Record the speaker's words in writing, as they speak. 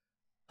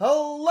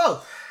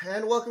Hello,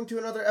 and welcome to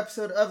another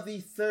episode of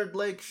the Third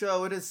Lake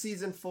Show. It is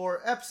Season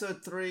 4,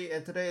 Episode 3,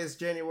 and today is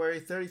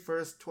January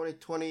 31st,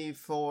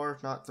 2024,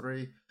 not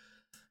 3.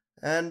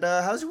 And,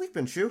 how's your week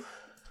been, Shu?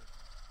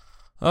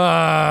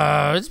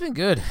 It's been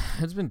good.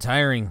 It's been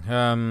tiring.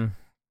 I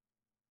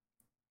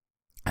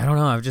don't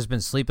know, I've just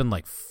been sleeping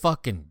like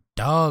fucking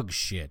dog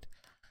shit.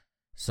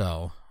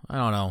 So, I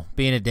don't know.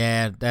 Being a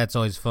dad, that's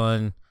always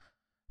fun.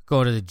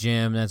 Going to the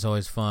gym, that's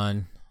always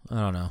fun. I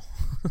don't know.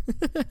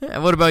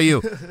 What about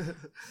you?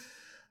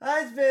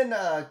 It's been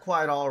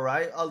quite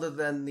alright, other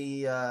than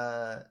the,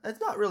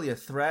 it's not really a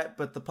threat,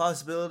 but the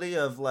possibility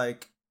of,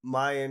 like,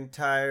 my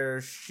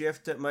entire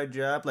shift at my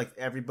job, like,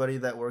 everybody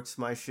that works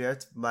my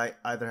shift might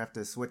either have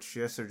to switch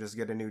shifts or just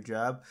get a new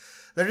job.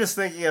 They're just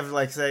thinking of,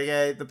 like, saying,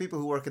 hey, the people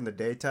who work in the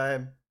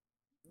daytime,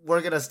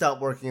 we're gonna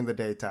stop working in the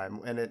daytime,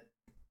 and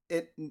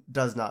it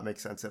does not make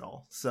sense at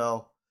all,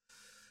 so...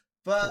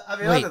 But, I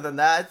mean, Wait, other than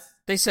that...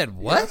 They said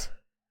what? Yeah.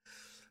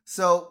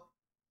 So,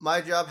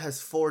 my job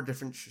has 4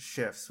 different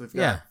shifts. We've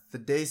got the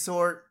day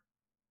sort,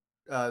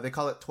 they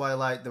call it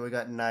twilight, then we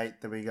got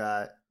night, then we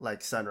got,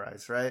 like,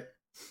 sunrise, right?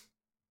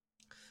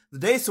 The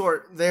day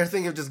sort, they're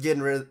thinking of just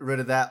getting rid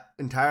of that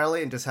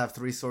entirely and just have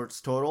 3 sorts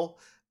total.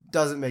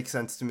 Doesn't make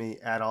sense to me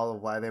at all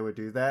of why they would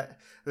do that.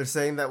 They're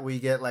saying that we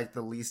get, like,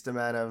 the least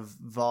amount of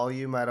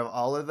volume out of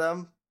all of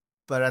them,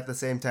 but at the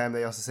same time,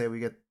 they also say we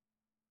get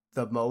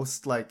the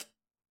most, like,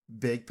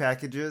 big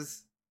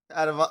packages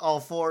out of all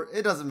 4.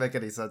 It doesn't make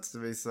any sense to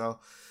me, so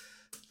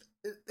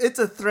it's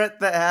a threat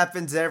that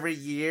happens every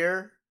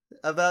year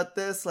about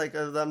this, like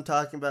of them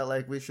talking about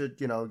like we should,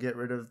 get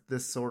rid of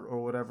this sort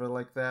or whatever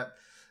like that.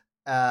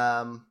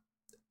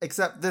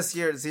 Except this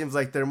year it seems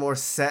like they're more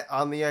set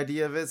on the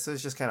idea of it, so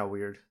it's just kind of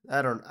weird.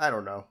 I don't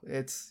know.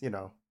 It's, That's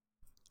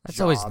jobs.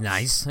 Always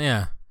nice,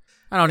 yeah.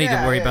 I don't need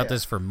to worry about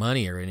this for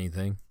money or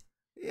anything.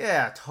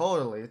 Yeah,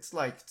 totally. It's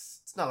like,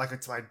 it's not like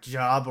it's my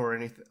job or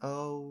anything.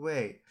 Oh,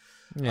 wait.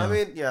 Yeah. I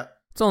mean, yeah.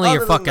 It's only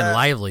your fucking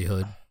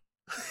livelihood.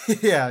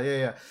 Yeah.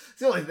 It's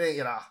the only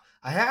thing,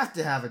 I have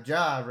to have a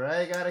job,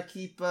 right? I gotta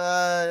keep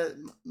my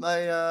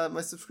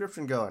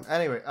subscription going.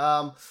 Anyway,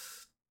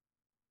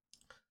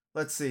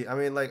 let's see. I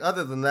mean, like,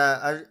 other than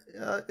that,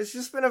 it's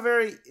just been a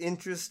very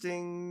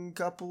interesting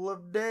couple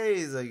of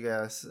days, I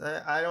guess.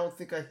 I don't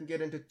think I can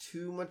get into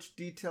too much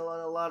detail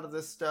on a lot of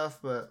this stuff,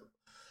 but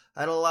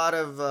I had a lot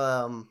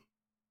of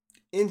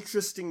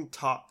interesting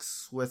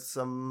talks with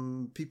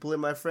some people in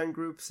my friend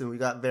groups, and we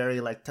got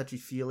very like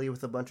touchy-feely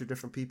with a bunch of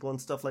different people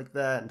and stuff like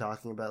that, and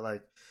talking about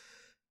like,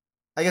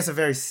 I guess, a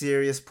very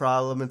serious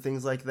problem and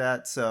things like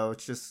that. So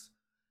it's just,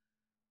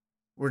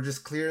 we're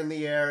just clearing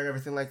the air and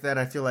everything like that.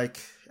 I feel like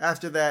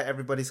after that,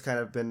 everybody's kind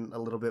of been a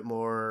little bit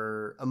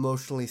more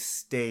emotionally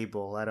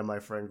stable out of my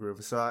friend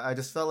group. So I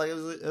just felt like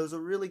it was a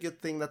really good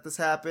thing that this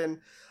happened.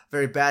 A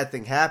very bad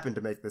thing happened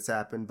to make this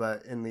happen,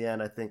 but in the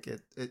end, I think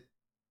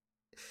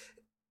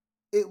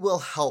it will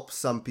help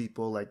some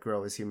people like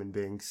grow as human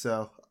beings.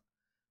 So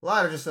a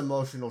lot of just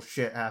emotional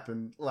shit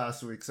happened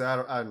last week.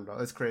 So I don't know.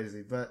 It's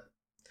crazy, but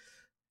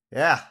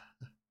yeah,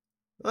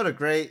 what a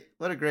great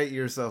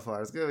year so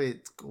far. It's gonna be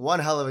one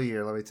hell of a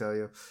year, let me tell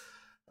you.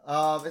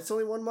 It's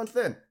only 1 month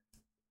in,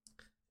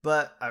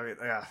 but I mean,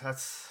 yeah,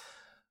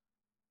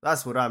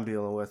 that's what I'm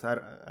dealing with.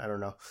 I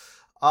don't know.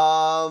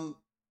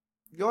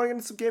 Going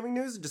into some gaming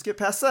news, just get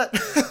past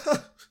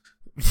that.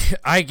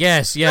 I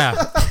guess, yeah.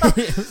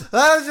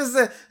 I was just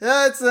saying,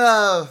 it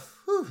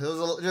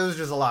was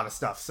just a lot of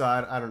stuff, so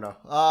I don't know.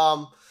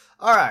 All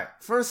right,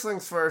 first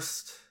things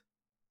first,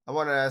 I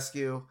want to ask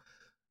you,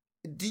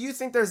 do you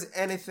think there's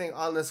anything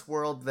on this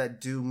world that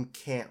Doom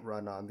can't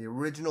run on? The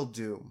original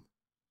Doom?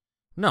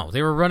 No,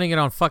 they were running it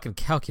on fucking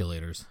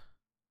calculators.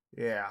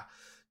 Yeah.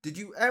 Did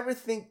you ever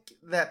think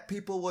that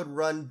people would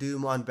run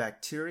Doom on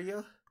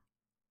bacteria?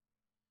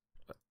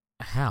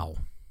 How?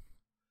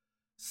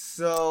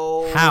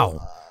 So...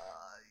 How?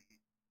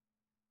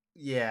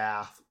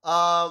 Yeah.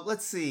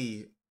 Let's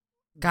see.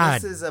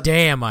 God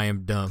damn, I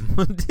am dumb.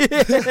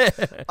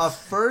 A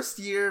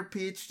first-year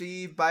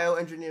PhD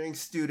bioengineering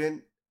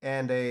student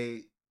and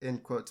a, in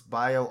quotes,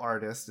 bio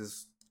artist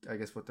is, I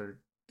guess, what they're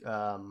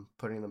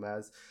putting them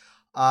as,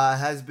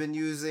 has been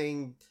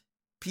using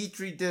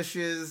petri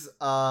dishes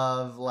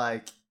of,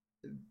 like,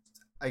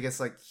 I guess,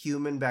 like,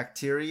 human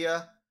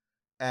bacteria,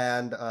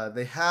 and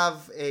they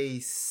have a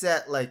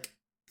set, like,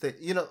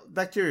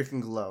 bacteria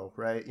can glow,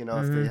 right?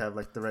 If they have,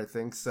 like, the right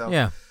things. So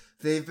yeah.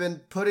 They've been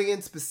putting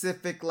in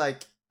specific,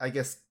 like, I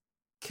guess,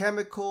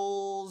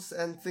 chemicals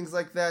and things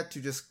like that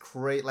to just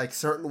create, like,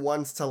 certain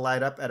ones to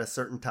light up at a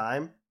certain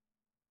time.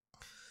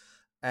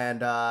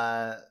 And,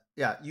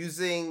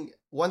 using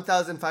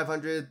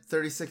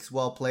 1,536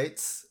 well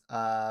plates,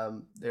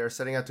 they're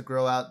setting out to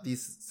grow out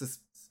these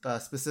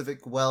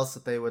specific wells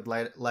that they would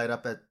light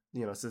up at,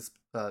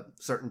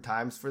 certain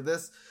times for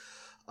this.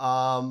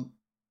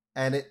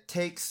 And it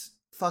takes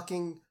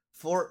fucking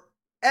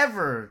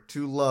forever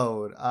to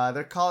load.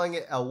 They're calling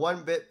it a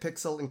 1-bit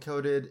pixel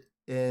encoded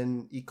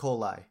in E.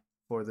 coli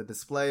for the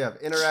display of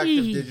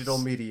interactive digital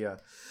media.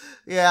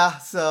 Yeah,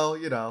 so,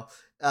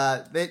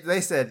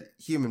 They said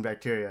human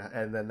bacteria,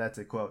 and then that's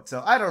a quote.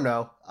 So I don't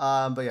know.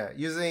 But yeah,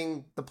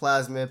 using the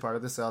plasmid, part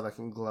of the cell that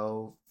can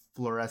glow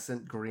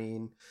fluorescent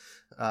green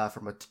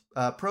from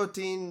a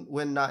protein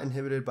when not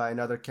inhibited by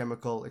another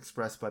chemical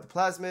expressed by the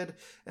plasmid,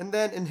 and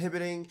then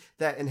inhibiting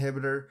that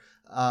inhibitor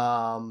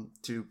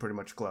to pretty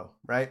much glow,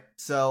 right?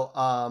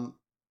 So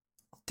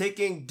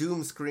taking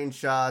Doom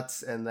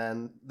screenshots, and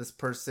then this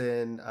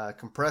person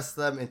compressed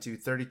them into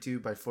 32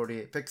 by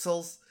 48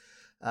 pixels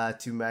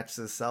to match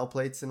the cell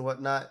plates and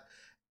whatnot.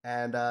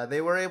 And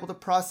they were able to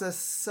process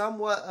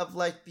somewhat of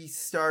like the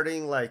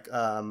starting like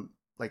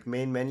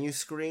main menu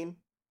screen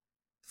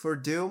for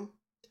Doom.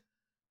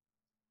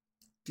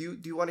 Do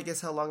you want to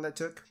guess how long that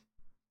took?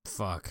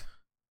 Fuck.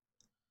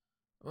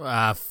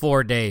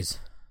 4 days.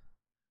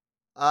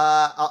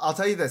 I'll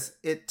tell you this.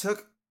 It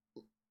took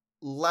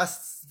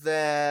less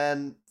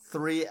than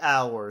 3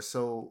 hours,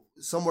 so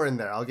somewhere in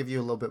there. I'll give you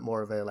a little bit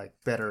more of a like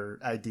better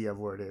idea of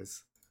where it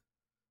is.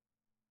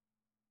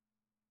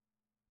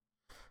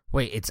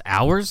 Wait, it's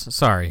hours?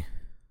 Sorry.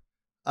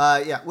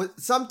 Yeah,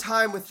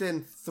 sometime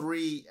within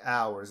 3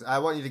 hours. I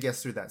want you to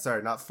guess through that.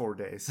 Sorry, not 4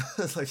 days.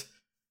 It's like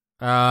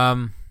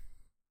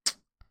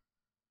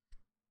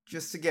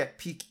just to get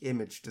peak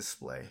image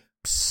display.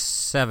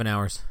 7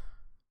 hours.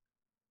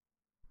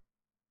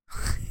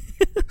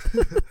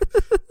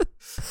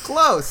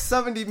 Close,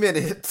 70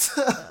 minutes.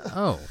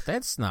 Oh,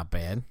 that's not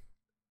bad.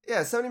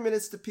 Yeah, 70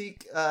 minutes to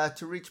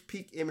reach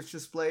peak image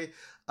display.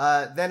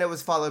 Then it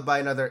was followed by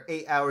another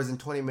 8 hours and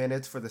 20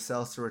 minutes for the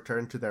cells to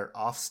return to their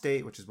off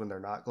state, which is when they're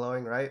not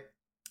glowing, right?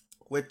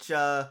 Which,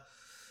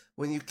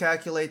 when you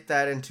calculate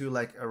that into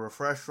like a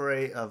refresh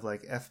rate of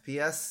like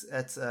FPS,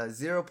 that's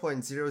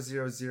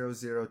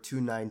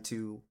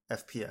 0.0000292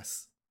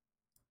 FPS.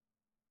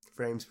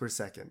 Frames per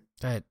second.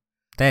 That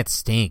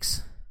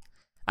stinks.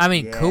 I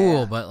mean, Yeah.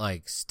 Cool, but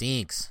like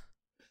stinks.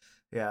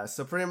 Yeah,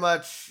 so pretty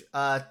much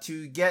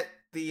to get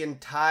the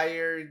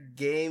entire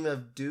game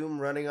of Doom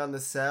running on the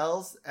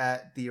cells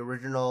at the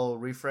original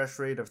refresh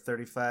rate of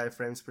 35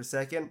 frames per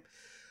second,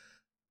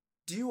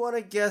 do you want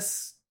to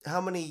guess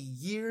how many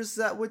years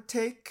that would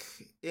take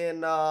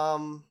in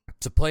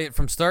To play it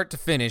from start to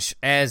finish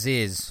as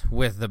is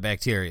with the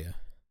bacteria.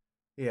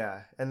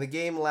 Yeah, and the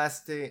game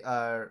lasting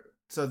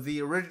so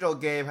the original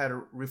game had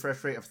a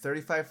refresh rate of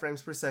 35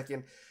 frames per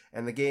second,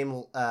 and the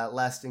game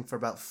lasting for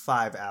about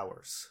 5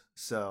 hours.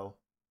 So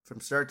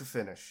from start to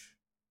finish.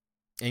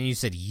 And you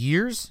said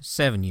years?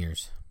 7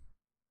 years.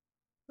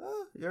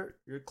 You're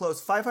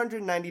close.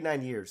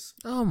 599 years.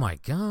 Oh my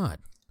god.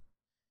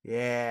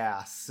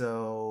 Yeah,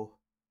 so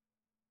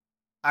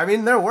I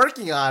mean they're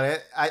working on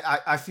it.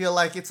 I feel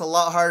like it's a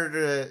lot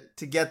harder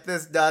to get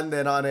this done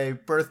than on a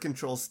birth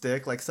control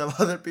stick, like some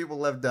other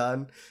people have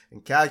done,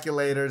 and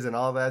calculators and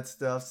all that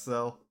stuff.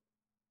 So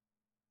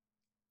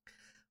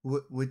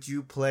would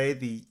you play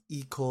the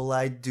E.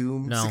 coli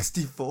Doom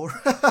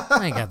 64?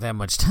 I ain't got that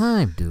much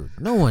time, dude.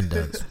 No one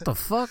does. What the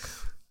fuck?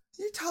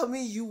 You tell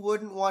me you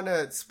wouldn't want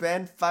to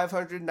spend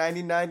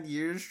 599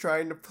 years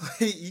trying to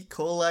play E.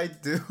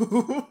 coli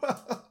Doom?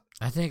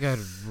 I think I'd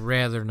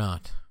rather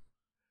not.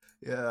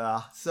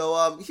 Yeah.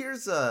 So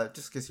here's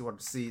just in case you want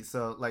to see,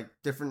 so like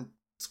different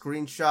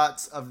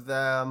screenshots of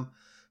them.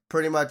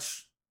 Pretty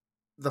much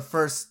the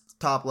first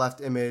top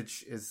left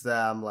image is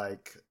them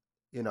like,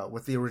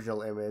 with the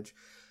original image.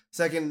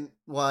 Second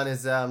one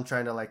is them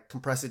trying to like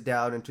compress it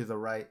down into the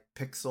right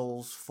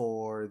pixels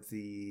for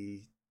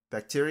the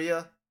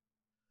bacteria.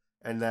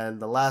 And then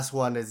the last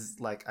one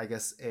is like, I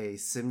guess, a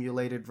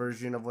simulated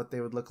version of what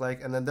they would look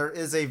like. And then there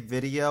is a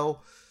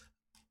video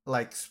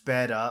like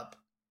sped up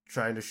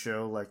trying to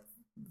show like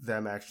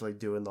them actually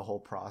doing the whole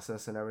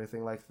process and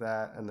everything like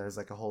that. And there's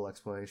like a whole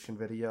explanation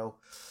video.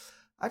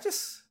 I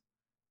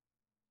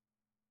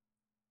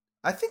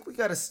think we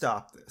got to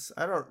stop this.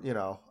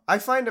 I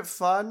find it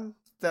fun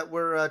that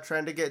we're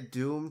trying to get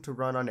Doom to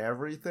run on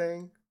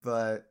everything,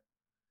 but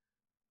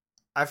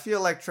I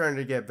feel like trying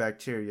to get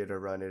bacteria to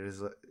run it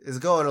is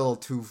going a little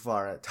too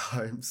far at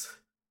times.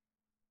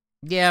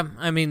 Yeah,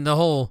 I mean, the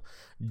whole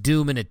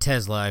Doom in a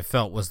Tesla I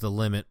felt was the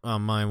limit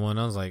on my one.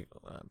 I was like,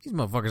 these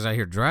motherfuckers out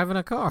here driving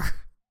a car.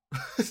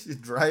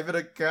 Driving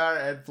a car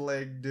and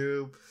playing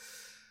Doom.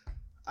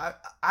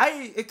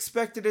 I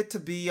expected it to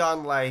be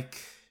on like,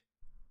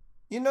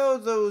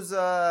 those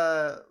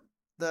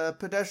the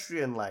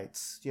pedestrian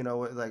lights,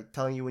 like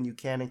telling you when you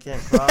can and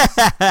can't cross.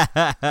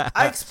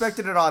 I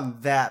expected it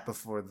on that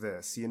before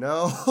this,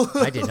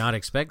 I did not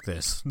expect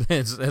this.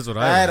 That's what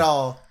I at read.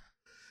 all.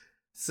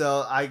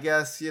 So I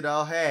guess,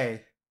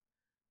 hey,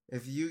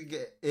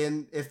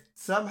 if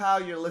somehow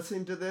you're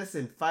listening to this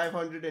in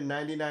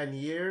 599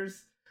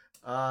 years,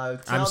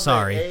 tell I'm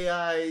sorry. the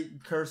AI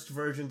cursed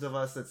versions of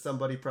us that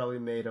somebody probably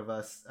made of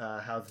us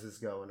how this is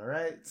going, all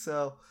right?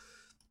 So,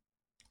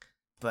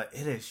 but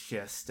it is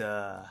just,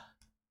 it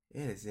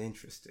is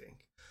interesting.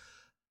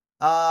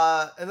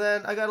 And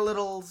then I got a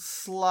little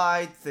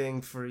slide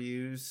thing for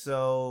you.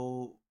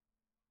 So,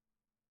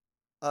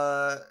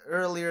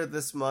 earlier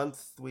this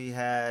month we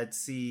had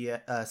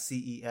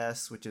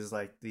CES, which is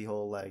like the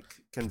whole like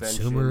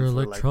convention Consumer for,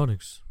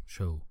 Electronics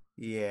Show.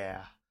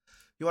 Yeah.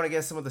 You want to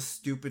get some of the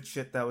stupid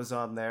shit that was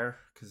on there?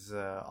 Because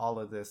all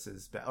of this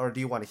is bad. Or do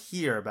you want to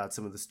hear about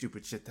some of the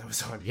stupid shit that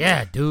was on here?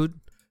 Yeah, dude.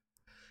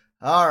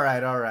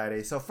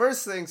 Alrighty. So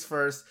first things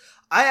first,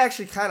 I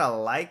actually kind of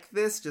like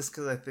this just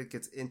because I think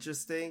it's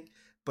interesting.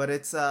 But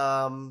it's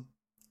a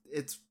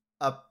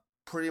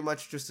pretty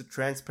much just a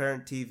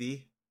transparent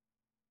TV.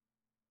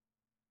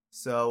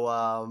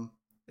 So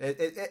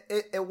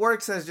it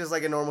works as just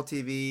like a normal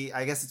TV.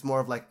 I guess it's more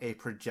of like a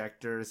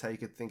projector is how you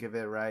could think of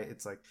it, right?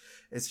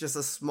 It's just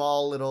a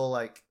small little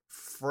like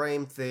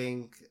frame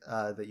thing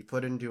that you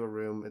put into a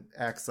room. It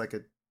acts like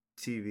a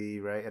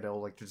TV, right? And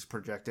it'll like just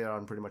project it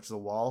on pretty much the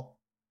wall.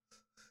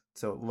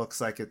 So it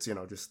looks like it's,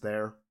 just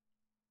there.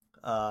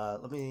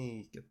 Let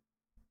me get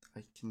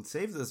I can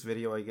save this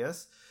video, I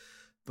guess.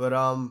 But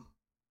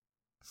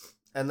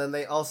and then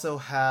they also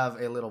have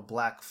a little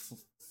black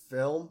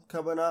film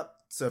coming up.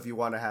 So if you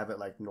want to have it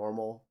like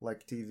normal,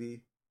 like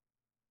TV,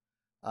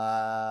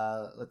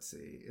 let's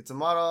see. It's a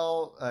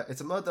model.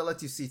 It's a mode that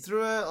lets you see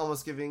through it,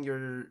 almost giving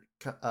your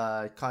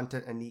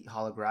content a neat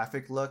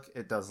holographic look.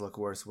 It does look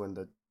worse when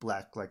the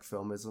black like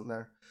film isn't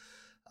there.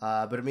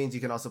 But it means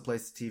you can also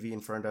place the TV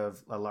in front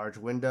of a large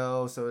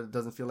window, so it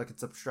doesn't feel like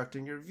it's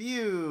obstructing your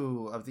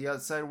view of the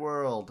outside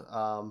world.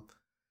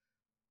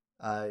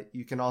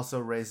 You can also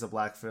raise the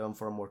black film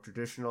for a more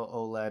traditional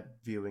OLED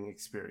viewing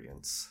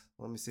experience.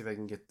 Let me see if I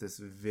can get this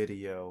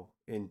video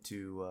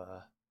into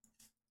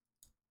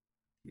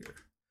here.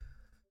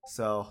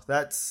 So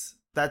that's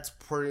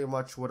pretty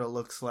much what it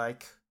looks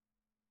like.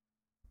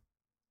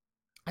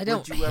 I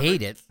don't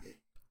hate it.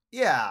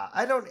 Yeah,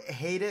 I don't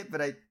hate it,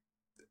 but I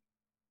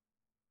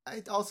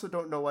also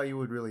don't know why you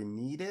would really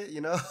need it,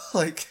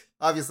 Like,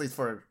 obviously it's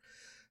for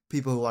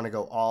people who want to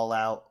go all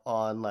out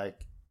on,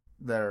 like,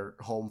 their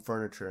home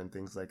furniture and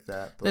things like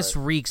that. But this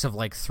reeks of,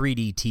 like,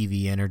 3D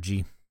TV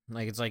energy.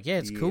 Like, it's like, yeah,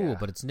 it's cool,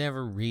 but it's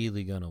never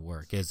really gonna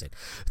work, is it?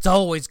 It's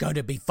always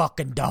gonna be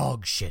fucking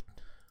dog shit.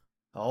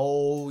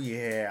 Oh,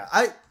 yeah.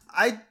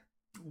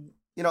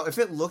 If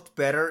it looked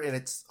better in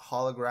its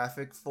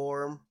holographic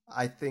form,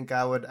 I think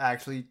I would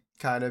actually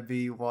kind of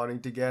be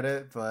wanting to get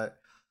it, but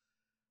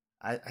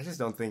I just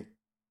don't think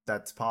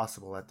that's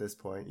possible at this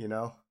point,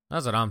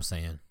 That's what I'm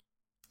saying.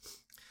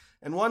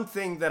 And one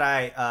thing that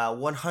I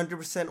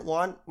 100%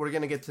 want, we're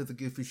going to get to the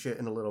goofy shit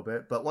in a little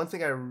bit, but one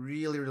thing I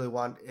really, really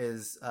want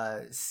is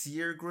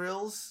Sear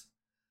Grills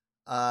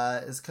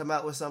has come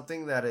out with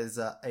something that is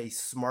a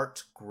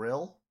smart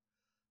grill.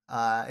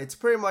 It's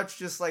pretty much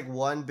just like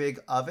one big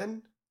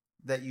oven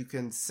that you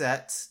can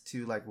set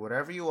to like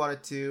whatever you want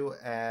it to,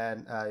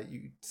 and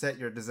you set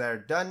your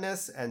desired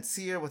doneness and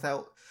sear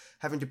without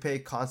having to pay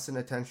constant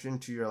attention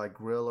to your like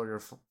grill or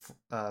your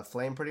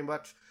flame pretty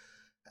much.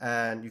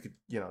 And you could,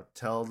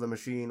 tell the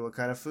machine what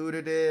kind of food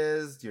it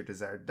is, your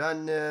desired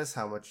doneness,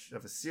 how much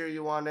of a sear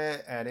you want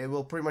it, and it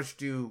will pretty much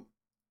do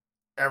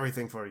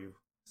everything for you.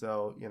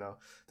 So,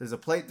 there's a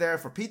plate there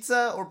for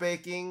pizza or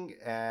baking,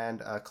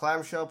 and a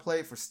clamshell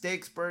plate for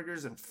steaks,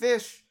 burgers, and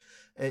fish.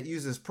 It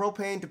uses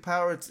propane to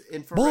power its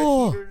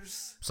infrared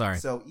heaters. Sorry.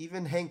 So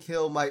even Hank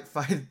Hill might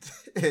find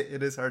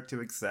it is hard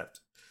to accept.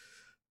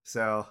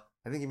 So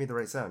I think you made the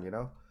right sound,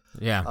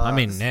 Yeah,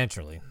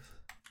 naturally.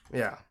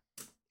 Yeah.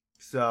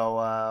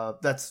 So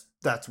that's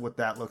what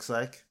that looks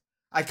like.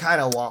 I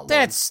kind of want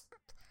one.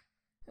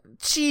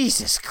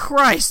 Jesus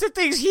Christ, that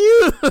thing's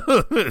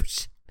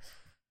huge.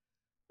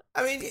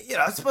 I mean,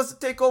 it's supposed to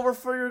take over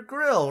for your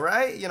grill,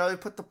 right? You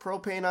put the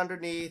propane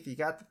underneath, you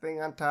got the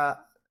thing on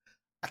top.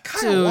 I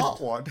kind of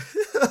want one.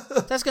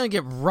 That's going to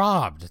get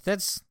robbed.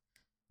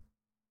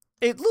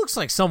 It looks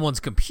like someone's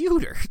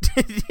computer.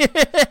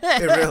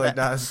 It really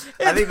does.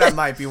 I think that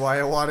might be why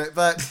I want it,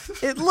 but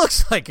it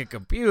looks like a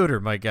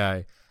computer, my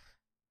guy.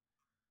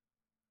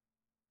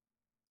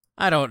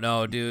 I don't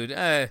know, dude.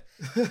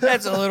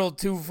 That's a little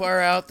too far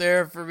out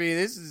there for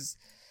me.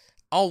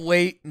 I'll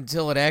wait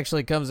until it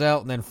actually comes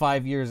out, and then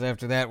 5 years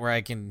after that where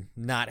I can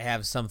not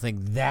have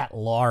something that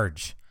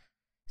large.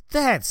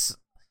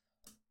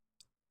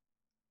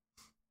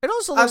 It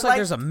also looks like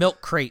there's a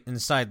milk crate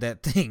inside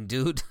that thing,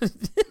 dude.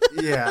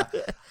 Yeah.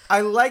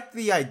 I like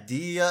the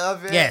idea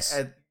of it. Yes.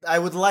 And I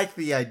would like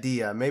the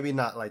idea. Maybe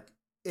not like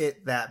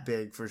it that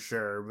big for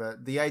sure,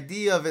 but the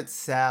idea of it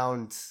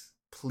sounds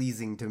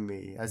pleasing to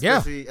me,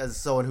 especially as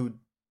someone who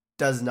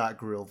does not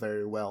grill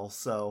very well.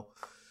 So,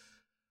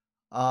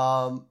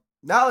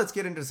 now let's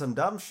get into some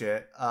dumb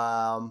shit.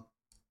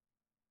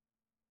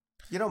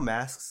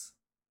 Masks.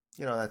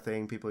 That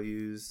thing people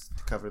use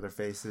to cover their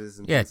faces.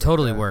 And yeah, it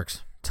totally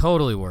works.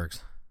 Totally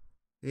works.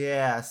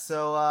 Yeah,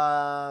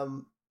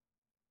 so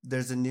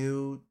there's a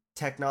new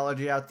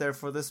technology out there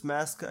for this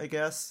mask, I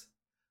guess.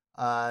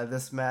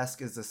 This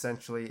mask is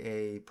essentially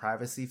a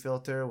privacy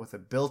filter with a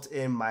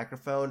built-in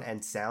microphone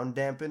and sound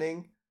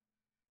dampening.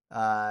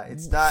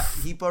 It's not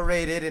HEPA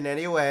rated in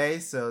any way,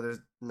 so there's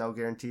no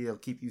guarantee it'll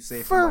keep you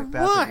safe from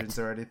like pathogens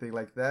or anything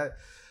like that.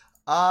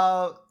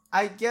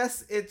 I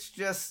guess it's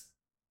just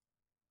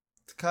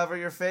to cover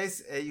your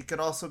face. You could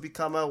also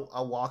become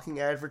a walking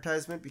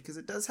advertisement because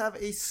it does have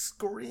a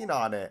screen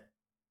on it.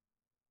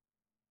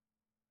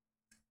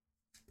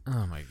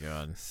 Oh my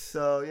god.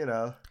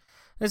 So,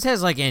 This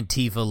has like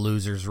Antifa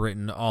losers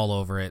written all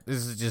over it.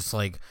 This is just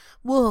like,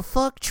 well,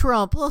 fuck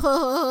Trump.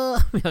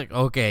 Like,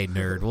 okay,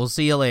 nerd. We'll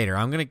see you later.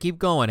 I'm gonna keep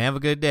going. Have a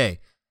good day.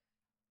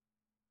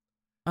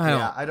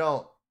 I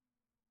don't.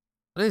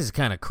 This is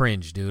kind of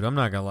cringe, dude. I'm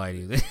not gonna lie to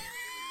you.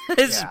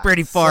 This is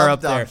pretty far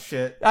up there.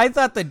 Shit. I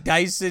thought the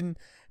Dyson,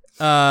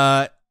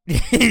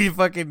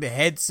 fucking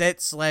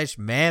headset /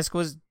 mask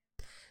was,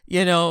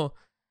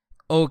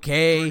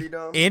 okay,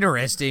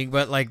 interesting,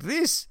 but like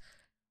this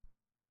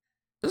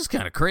is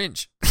kind of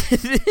cringe.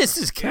 This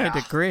is kind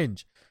of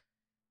cringe.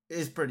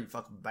 It's pretty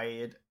fucking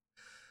bad.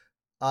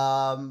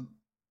 Yeah,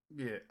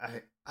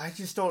 I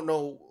just don't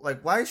know,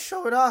 like, why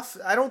show it off?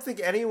 I don't think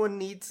anyone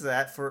needs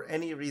that for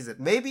any reason.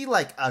 Maybe,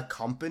 like, a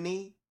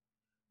company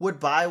would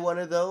buy one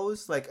of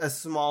those, like, a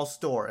small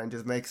store, and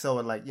just make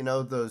someone, like,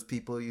 those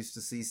people you used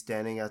to see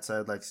standing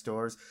outside, like,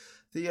 stores?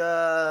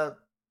 The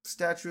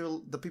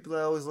people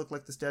that always look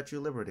like the Statue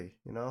of Liberty,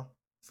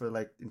 for,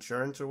 like,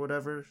 insurance or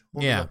whatever,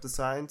 holding up the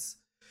signs.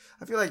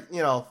 I feel like,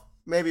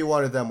 maybe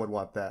one of them would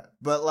want that.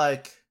 But,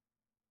 like,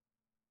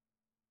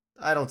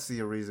 I don't see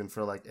a reason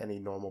for, like, any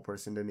normal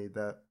person to need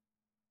that.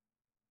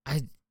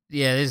 I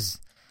don't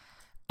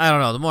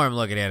know. The more I'm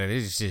looking at it,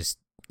 it's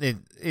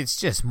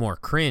just more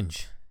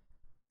cringe.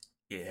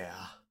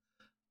 Yeah.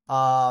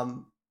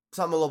 Something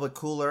a little bit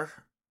cooler.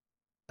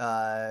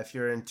 If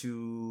you're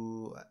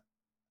into,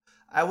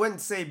 I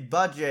wouldn't say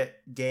budget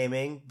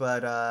gaming,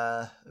 but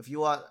if you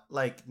want,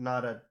 like,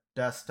 not a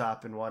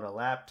desktop and want a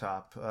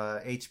laptop,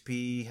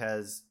 HP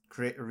has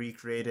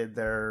recreated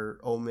their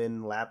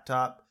Omen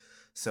laptop.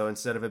 So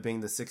instead of it being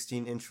the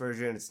 16-inch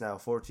version, it's now a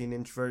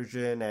 14-inch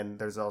version, and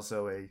there's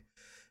also a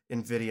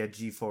NVIDIA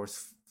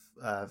GeForce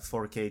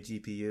 4K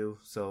GPU,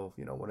 so,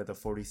 one of the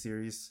 40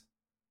 series.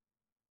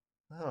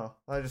 Oh,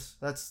 that's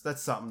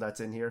something that's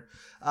in here.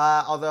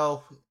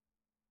 Although,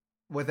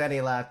 with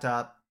any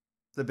laptop,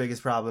 the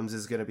biggest problems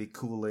is going to be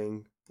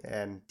cooling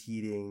and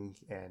heating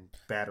and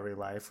battery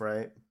life,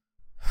 right?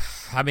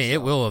 I mean,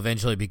 it will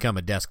eventually become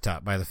a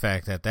desktop by the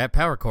fact that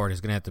power cord is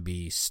going to have to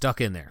be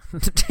stuck in there.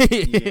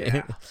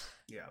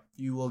 Yeah.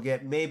 You will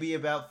get maybe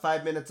about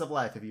 5 minutes of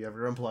life if you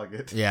ever unplug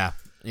it. Yeah.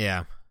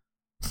 Yeah.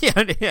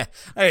 I didn't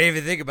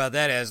even think about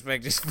that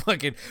aspect. Just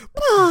fucking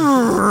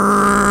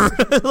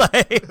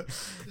like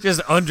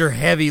just under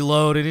heavy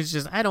load, and it's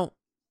just I don't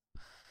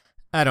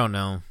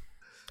know.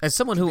 As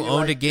someone who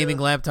owned a gaming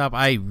laptop,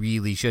 I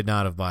really should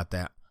not have bought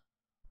that.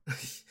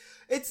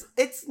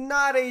 It's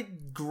not a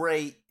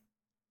great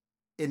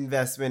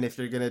investment if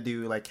you're gonna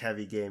do like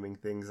heavy gaming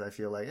things. I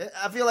feel like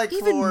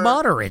even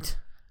moderate.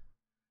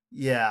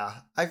 Yeah,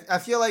 I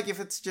feel like if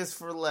it's just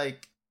for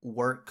like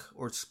work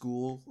or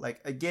school, like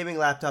a gaming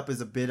laptop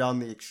is a bit on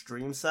the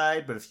extreme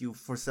side. But if you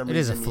for some reason it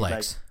is a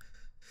flex.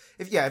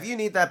 If you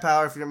need that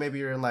power, if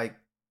you're in like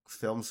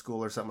film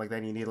school or something like that,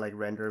 and you need like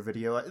render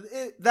video,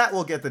 that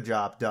will get the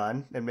job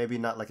done, and maybe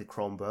not like a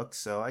Chromebook.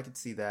 So I could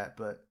see that,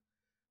 but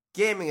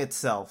gaming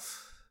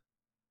itself,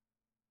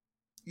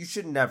 you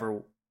should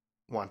never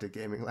want a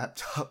gaming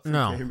laptop.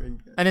 No,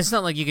 gaming. And it's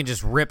not like you can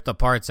just rip the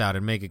parts out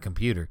and make a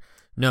computer.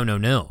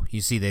 No.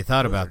 You see, they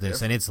thought about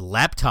this, and it's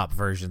laptop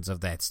versions of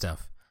that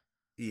stuff.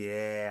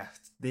 Yeah,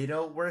 they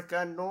don't work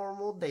on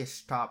normal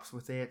desktops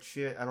with that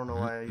shit. I don't know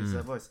why I use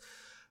that voice.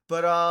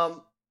 But,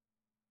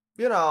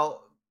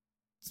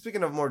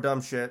 speaking of more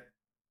dumb shit,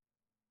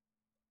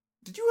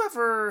 did you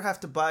ever have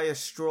to buy a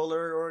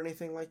stroller or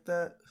anything like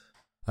that?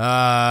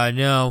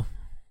 No.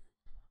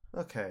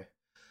 Okay.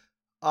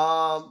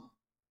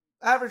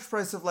 Average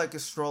price of like a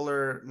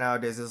stroller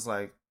nowadays is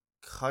like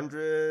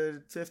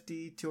 $150,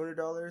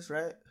 $200,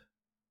 right?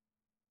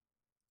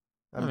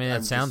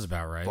 That sounds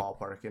about right.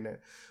 Ballparking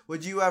it.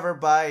 Would you ever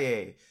buy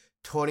a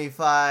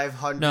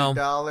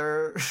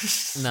 $2,500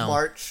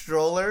 smart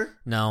stroller?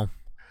 No.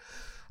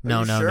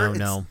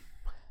 No.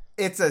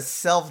 It's a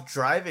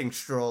self-driving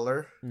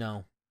stroller.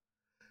 No.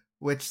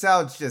 Which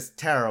sounds just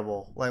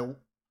terrible. Like,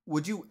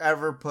 would you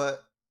ever put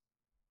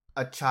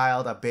a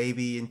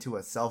baby into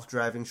a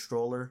self-driving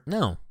stroller?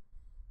 No.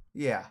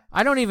 Yeah.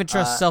 I don't even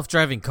trust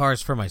self-driving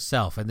cars for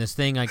myself, and this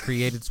thing I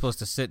created supposed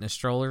to sit in a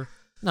stroller?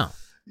 No.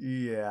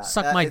 Yeah.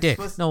 Suck my dick.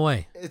 No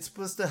way. It's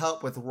supposed to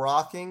help with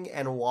rocking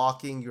and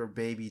walking your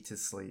baby to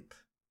sleep.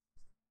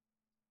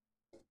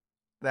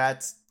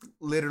 That's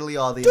literally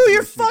all the Dude,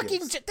 you're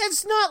fucking...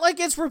 That's not like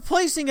it's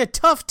replacing a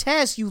tough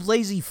task, you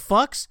lazy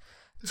fucks.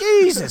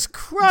 Jesus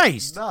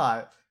Christ. It's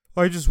not.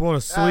 I just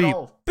want to sleep.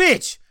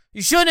 Bitch,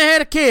 you shouldn't have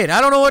had a kid.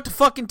 I don't know what to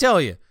fucking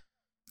tell you.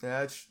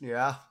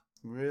 Yeah,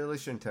 really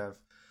shouldn't have.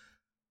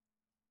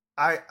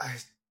 I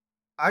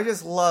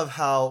just love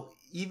how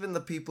even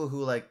the people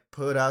who like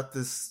put out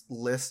this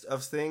list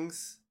of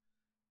things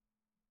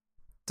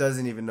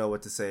doesn't even know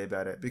what to say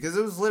about it, because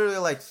it was literally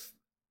like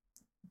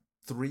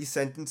 3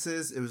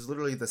 sentences. It was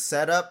literally the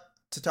setup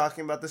to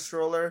talking about the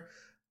stroller,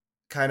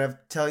 kind of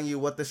telling you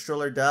what the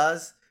stroller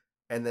does,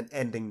 and then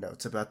ending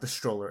notes about the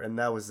stroller, and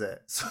that was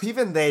it. So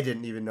even they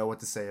didn't even know what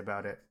to say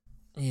about it.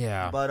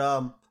 Yeah. But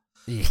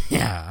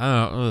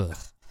yeah.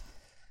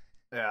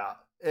 Yeah.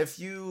 If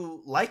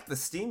you like the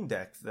Steam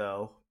Deck,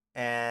 though,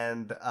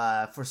 and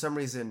for some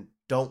reason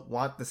don't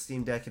want the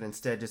Steam Deck and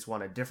instead just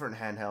want a different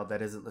handheld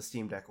that isn't the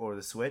Steam Deck or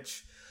the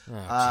Switch.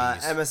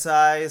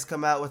 MSI has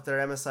come out with their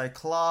MSI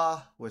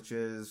Claw, which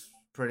is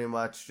pretty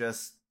much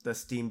just the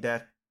Steam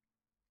Deck,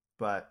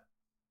 but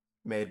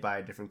made by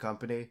a different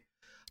company.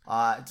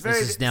 It's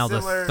very this is now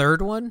similar. the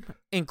third one,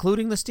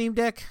 including the Steam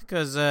Deck,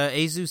 because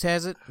Asus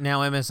has it.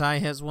 Now MSI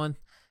has one.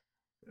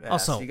 Yeah,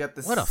 also, so you got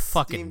the what a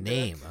fucking Steam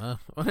name, Deck. huh?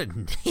 What a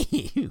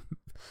name.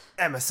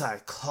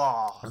 MSI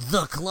Claw.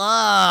 The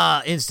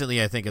Claw!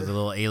 Instantly, I think of the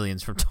little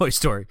aliens from Toy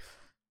Story.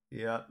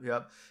 Yep.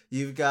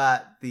 You've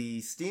got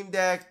the Steam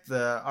Deck,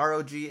 the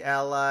ROG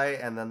Ally,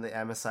 and then the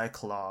MSI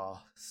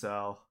Claw.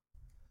 So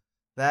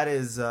that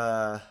is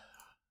those.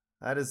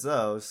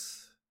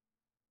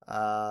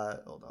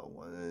 Hold on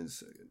 1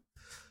 second.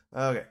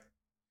 Okay.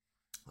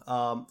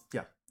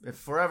 Yeah. If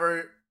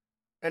forever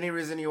any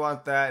reason you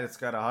want that, it's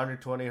got a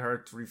 120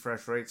 hertz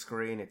refresh rate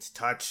screen. It's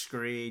touch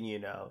screen,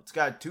 It's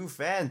got 2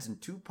 fans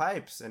and 2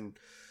 pipes and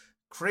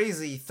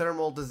crazy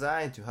thermal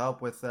design to help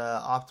with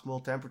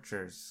optimal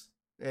temperatures.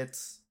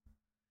 Is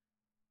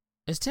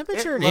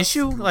temperature an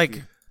issue? Goofy.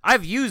 Like,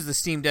 I've used the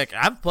Steam Deck.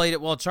 I've played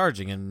it while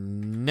charging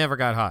and never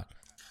got hot.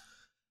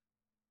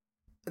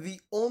 The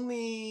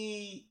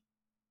only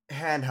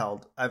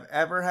handheld I've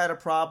ever had a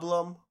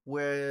problem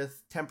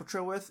with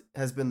temperature with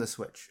has been the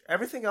Switch.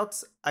 Everything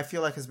else I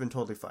feel like has been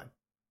totally fine.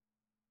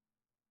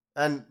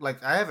 And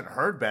like I haven't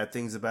heard bad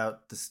things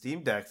about the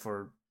Steam Deck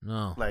for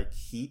like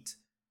heat.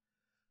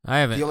 I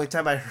haven't. The only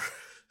time I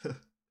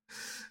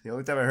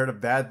heard a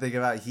bad thing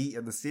about heat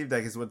in the Steam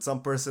Deck is when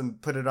some person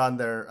put it on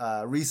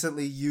their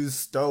recently used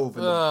stove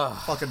and the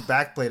fucking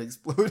backplate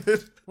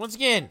exploded. Once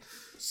again,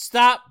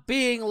 stop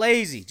being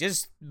lazy.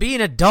 Just be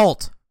an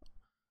adult.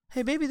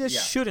 Hey, maybe this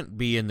shouldn't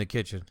be in the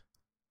kitchen.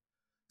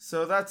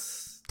 So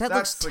that's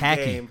looks the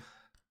tacky. Game.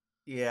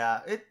 Yeah.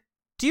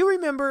 Do you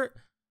remember,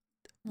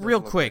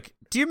 real quick,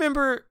 do you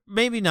remember,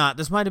 maybe not,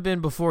 this might have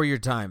been before your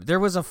time, there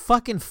was a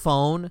fucking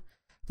phone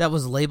that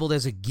was labeled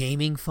as a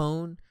gaming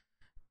phone,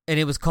 and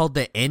it was called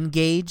the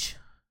N-Gage?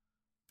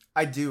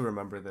 I do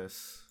remember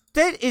this.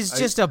 That is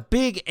just a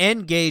big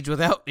N-Gage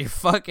without your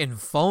fucking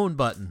phone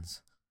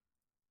buttons.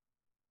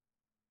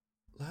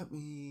 Let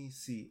me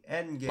see.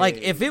 N-Gage. Like,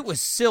 if it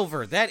was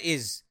silver, that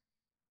is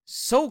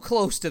so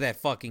close to that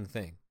fucking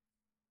thing.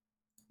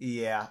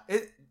 Yeah.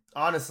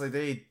 Honestly,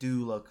 they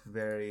do look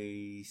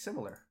very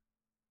similar.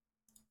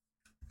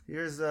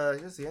 Here's the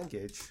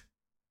N-Gage.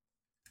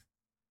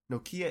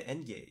 Nokia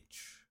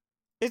N-Gage.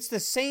 It's the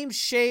same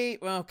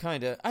shape. Well,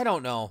 kind of. I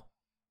don't know.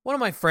 One of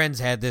my friends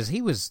had this.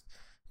 He was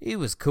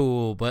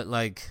cool, but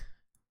like,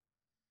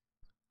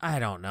 I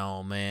don't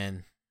know,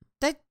 man.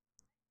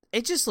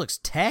 It just looks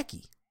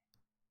tacky.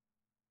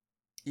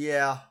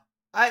 Yeah.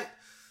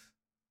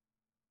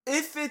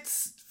 If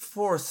it's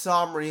for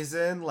some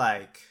reason,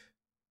 like,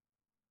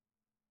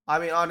 I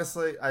mean,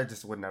 honestly, I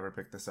just would never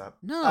pick this up.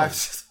 No.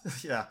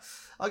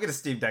 I'll get a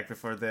Steam Deck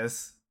before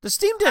this. The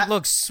Steam Deck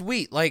looks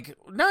sweet. Like,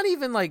 not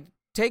even like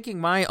taking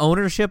my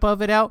ownership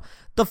of it out.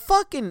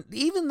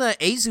 Even the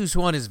Asus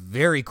one is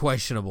very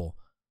questionable.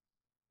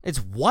 It's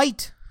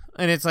white.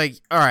 And it's like,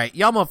 all right,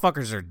 y'all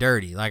motherfuckers are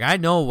dirty. Like, I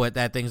know what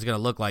that thing's going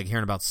to look like here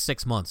in about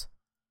 6 months.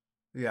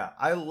 Yeah,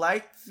 I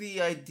like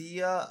the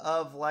idea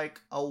of like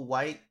a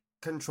white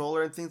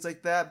controller and things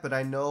like that, but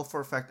I know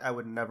for a fact I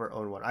would never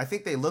own one. I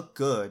think they look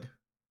good,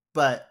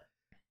 but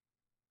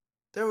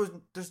there's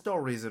no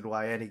reason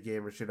why any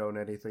gamer should own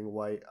anything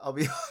white. I'll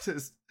be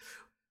honest.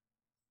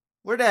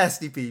 We're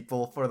nasty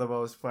people for the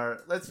most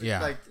part.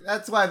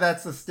 That's why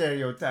that's the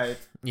stereotype.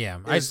 Yeah,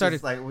 It's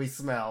just like we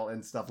smell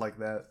and stuff like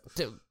that.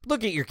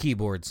 Look at your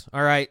keyboards,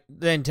 all right?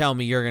 Then tell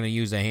me you're going to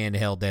use a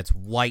handheld that's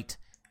white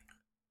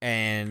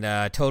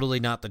and totally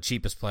not the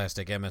cheapest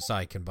plastic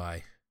MSI can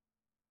buy.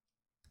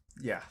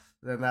 Yeah,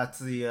 then that's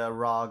the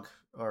ROG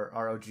or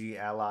ROG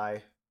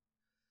Ally,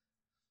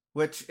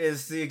 which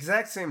is the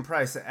exact same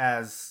price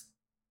as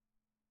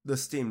the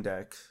Steam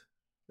Deck.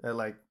 At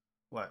like,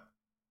 what?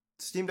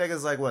 Steam Deck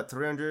is like, what,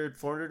 $300,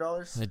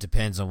 $400? It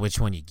depends on which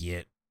one you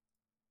get.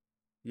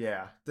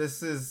 Yeah,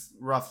 this is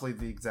roughly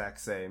the exact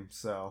same,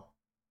 so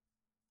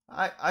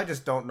I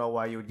just don't know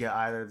why you would get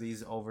either of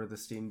these over the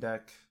Steam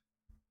Deck.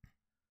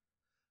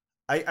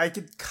 I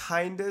could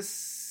kind of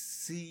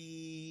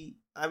see...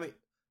 I mean,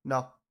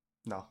 no,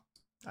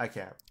 I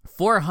can't.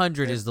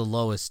 400 is the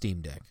lowest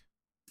Steam Deck.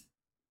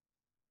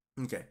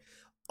 Okay.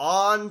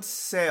 On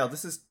sale,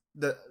 this is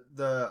the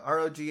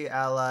ROG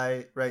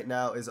Ally right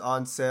now is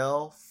on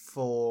sale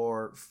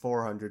for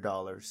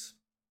 $400.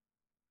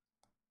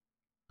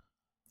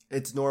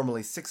 It's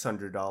normally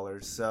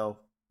 $600, so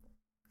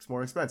it's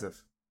more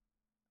expensive.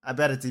 I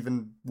bet it's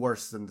even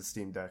worse than the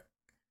Steam Deck.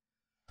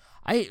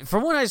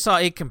 From what I saw,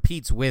 it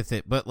competes with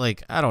it, but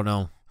like, I don't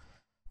know.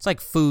 It's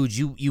like food.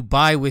 You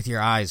buy with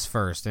your eyes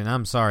first, and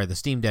I'm sorry, the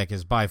Steam Deck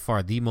is by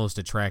far the most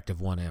attractive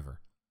one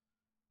ever.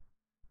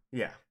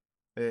 Yeah,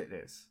 it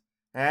is.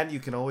 And you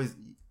can always...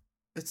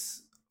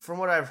 From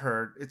what I've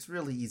heard, it's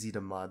really easy to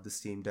mod the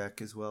Steam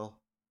Deck as well.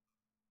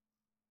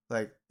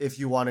 Like if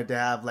you wanted to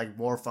have like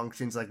more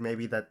functions, like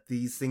maybe that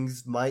these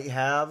things might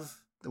have,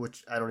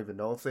 which I don't even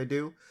know if they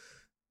do.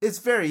 It's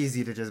very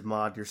easy to just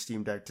mod your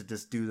Steam Deck to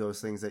just do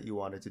those things that you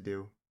wanted to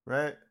do,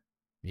 right?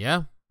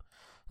 Yeah.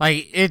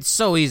 Like, it's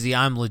so easy.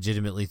 I'm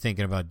legitimately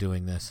thinking about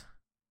doing this.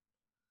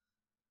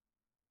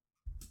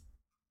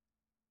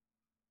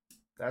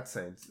 That's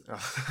saying.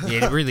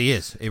 Yeah, it really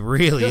is. It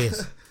really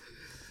is.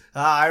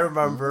 I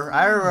remember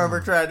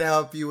trying to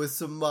help you with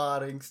some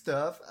modding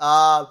stuff.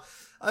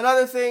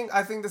 Another thing,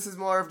 I think this is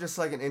more of just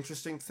like an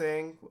interesting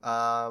thing.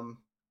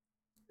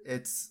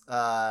 It's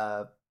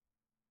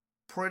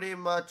pretty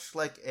much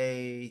like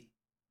a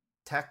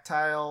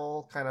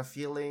tactile kind of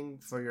feeling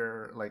for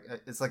your, like,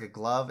 it's like a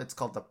glove. It's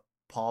called the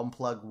Palm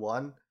Plug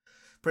 1.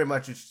 Pretty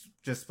much it's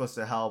just supposed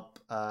to help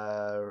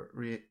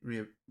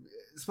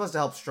it's supposed to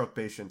help stroke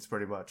patients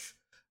pretty much.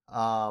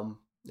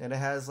 And it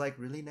has like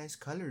really nice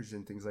colors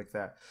and things like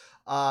that.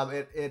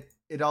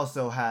 It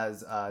also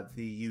has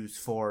the use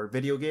for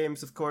video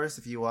games, of course,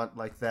 if you want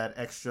like that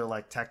extra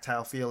like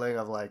tactile feeling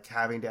of like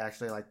having to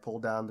actually like pull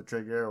down the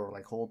trigger or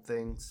like hold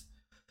things.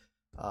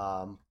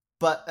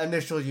 But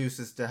initial use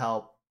is to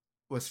help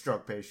with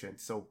stroke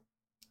patients. So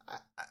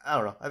I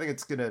don't know. I think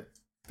it's gonna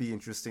be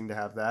interesting to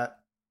have that.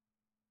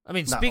 I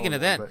mean, Not speaking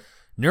of that, but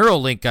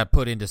Neuralink got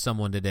put into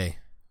someone today,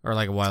 or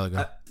like a while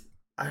ago.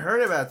 I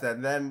heard about that.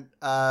 And then,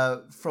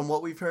 from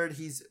what we've heard,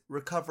 he's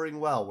recovering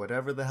well,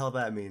 whatever the hell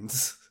that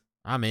means.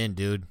 I'm in,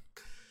 dude.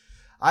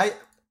 I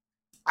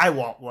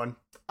want one.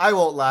 I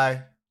won't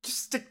lie.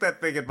 Just stick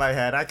that thing in my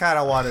head. I kind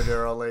of want a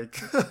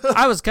Neuralink.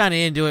 I was kind of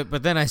into it,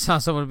 but then I saw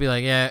someone be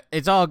like, yeah,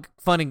 it's all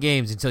fun and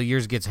games until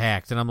yours gets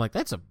hacked. And I'm like,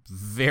 that's a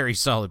very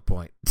solid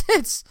point.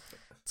 It's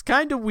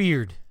kind of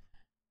weird.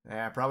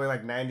 Yeah, probably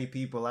like 90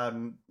 people out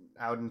in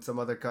some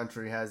other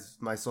country has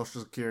my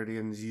social security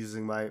and is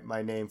using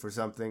my name for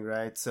something,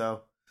 right?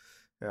 So,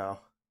 you know,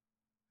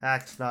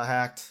 hacked, not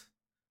hacked.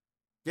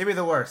 Give me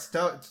the worst.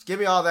 Don't give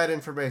me all that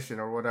information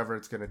or whatever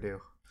it's gonna do.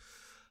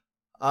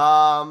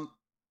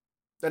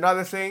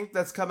 Another thing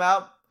that's come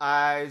out,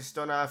 I just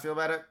don't know how I feel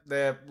about it.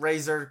 The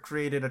Razer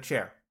created a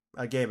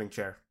gaming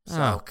chair.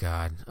 So, Oh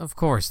God, of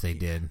course they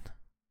did.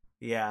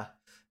 yeah.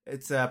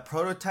 It's a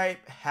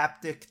prototype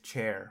haptic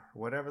chair.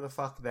 Whatever the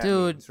fuck that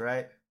Dude. means,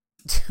 right?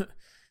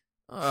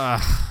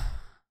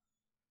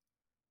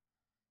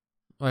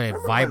 Wait, it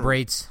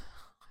vibrates.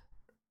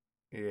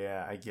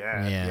 Yeah, I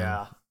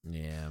guess.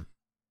 Yeah.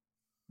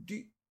 Do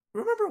you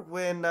remember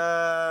when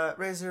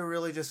Razer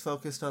really just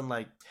focused on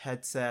like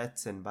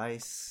headsets and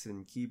mice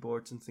and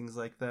keyboards and things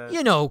like that?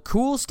 You know,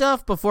 cool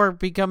stuff before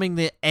becoming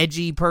the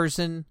edgy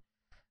person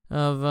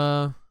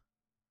of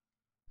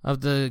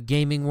the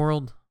gaming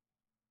world.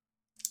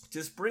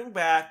 Just bring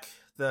back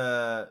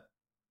the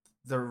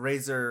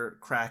Razer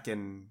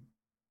Kraken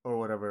or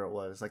whatever it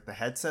was, like the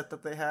headset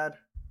that they had.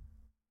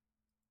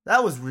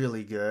 That was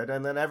really good,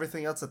 and then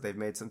everything else that they've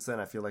made since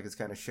then, I feel like it's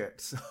kind of shit.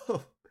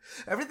 So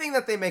everything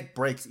that they make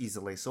breaks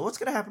easily. So what's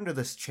gonna happen to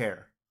this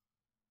chair?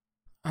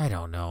 I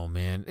don't know,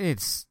 man.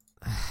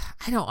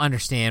 I don't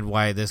understand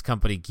why this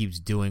company keeps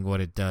doing what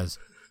it does.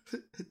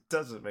 It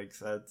doesn't make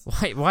sense.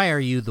 Why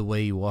are you the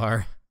way you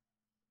are?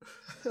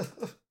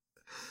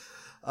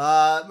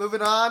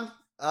 Moving on.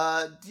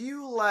 Do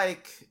you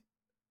like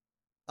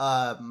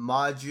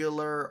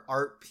modular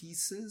art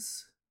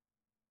pieces?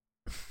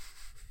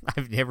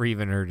 I've never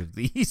even heard of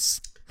these.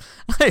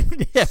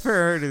 I've never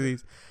heard of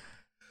these.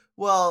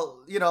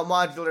 Well, you know,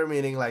 modular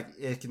meaning like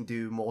it can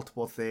do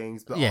multiple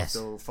things, but Yes.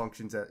 also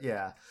functions at,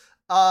 yeah.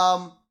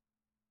 Well,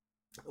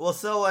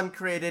 someone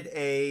created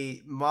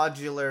a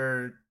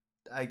modular,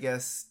 I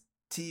guess,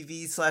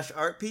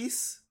 TV/art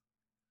piece.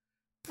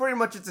 Pretty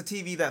much it's a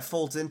TV that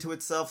folds into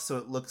itself, so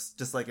it looks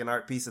just like an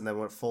art piece, and then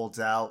when it folds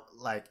out,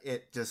 like,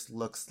 it just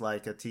looks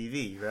like a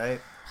TV, right?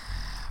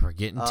 We're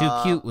getting too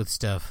cute with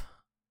stuff.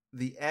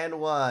 The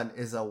N1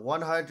 is a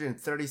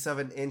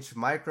 137-inch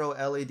micro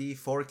LED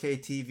 4K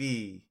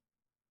TV,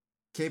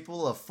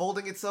 capable of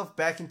folding itself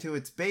back into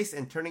its base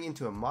and turning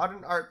into a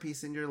modern art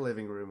piece in your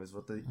living room, is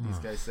what these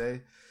guys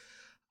say.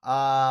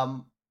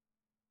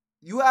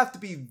 You have to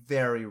be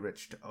very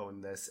rich to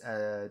own this.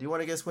 Do you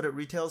want to guess what it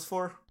retails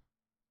for?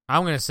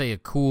 I'm going to say a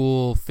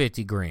cool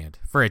 $50,000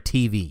 for a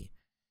TV.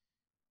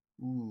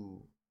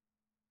 Ooh.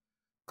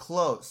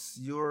 Close.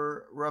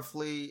 You're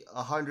roughly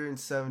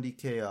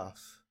 $170K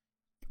off.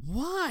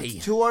 Why?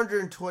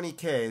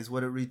 $220K is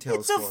what it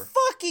retails It's a for.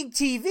 fucking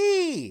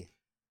TV.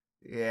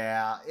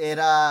 Yeah, it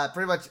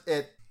pretty much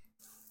it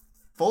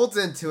folds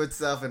into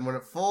itself, and when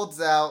it folds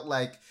out,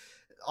 like,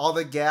 all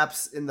the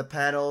gaps in the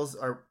panels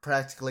are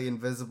practically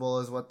invisible,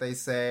 is what they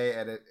say,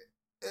 and it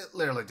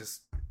literally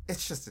just,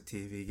 it's just a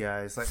TV,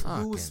 guys. Like,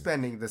 who's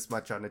spending this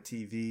much on a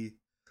TV?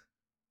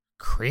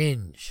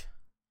 Cringe.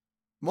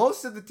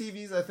 Most of the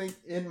TVs I think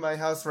in my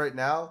house right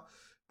now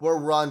were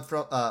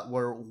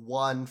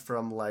won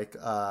from like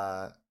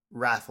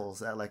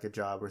raffles at like a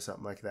job or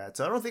something like that.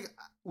 So I don't think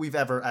we've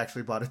ever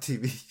actually bought a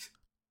TV.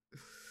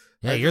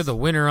 Yeah, you're the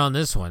winner on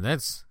this one.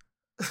 That's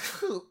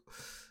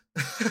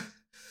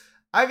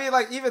I mean,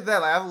 like, even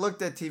then, like, I've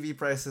looked at TV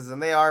prices,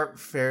 and they are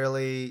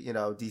fairly,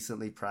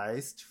 decently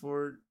priced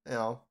for,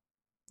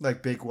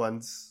 like, big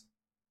ones.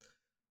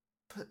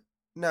 But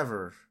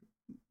never,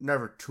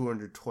 never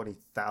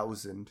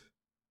 220,000.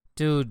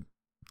 Dude,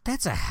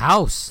 that's a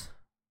house.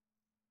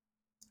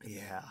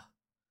 Yeah.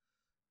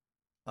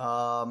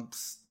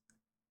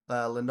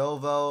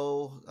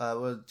 Lenovo,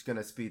 we're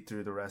gonna speed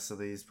through the rest of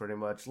these pretty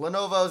much.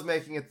 Lenovo's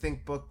making a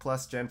ThinkBook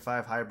Plus Gen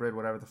 5 hybrid,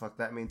 whatever the fuck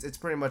that means. It's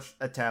pretty much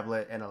a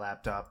tablet and a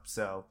laptop,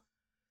 so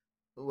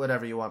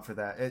whatever you want for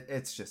that.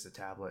 It's just a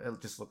tablet.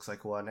 It just looks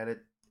like one, and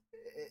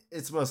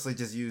it's mostly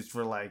just used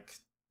for, like,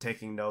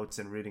 taking notes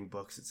and reading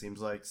books, it seems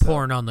like. So,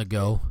 Porn on the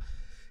go.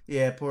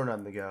 yeah, porn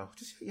on the go.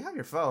 Just, you have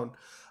your phone.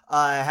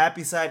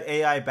 Happy Side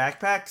AI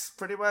backpacks,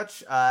 pretty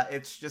much.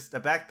 It's just a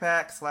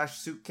backpack /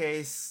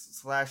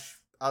 suitcase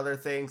 / other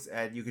things,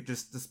 and you could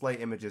just display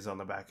images on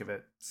the back of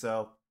it.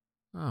 So,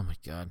 oh my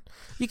god,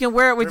 you can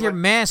wear it with your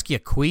mask, you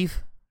queef.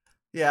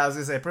 Yeah, I was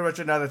gonna say pretty much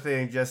another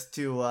thing just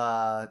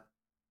to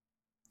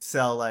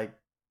sell, like,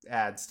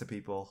 ads to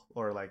people,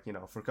 or, like,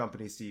 for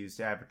companies to use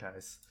to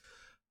advertise.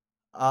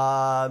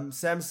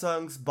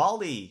 Samsung's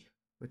Bali,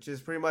 which is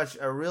pretty much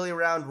a really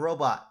round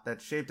robot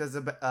that's shaped as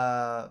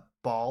a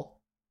ball.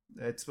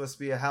 It's supposed to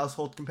be a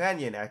household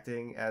companion,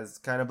 acting as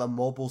kind of a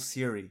mobile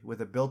Siri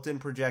with a built-in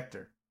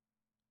projector.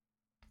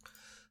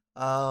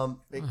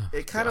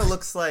 It kind of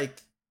looks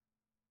like,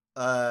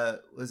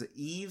 was it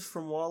Eve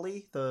from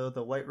WALL-E,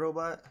 the white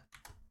robot?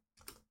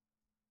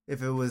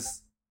 If it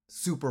was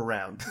super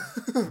round.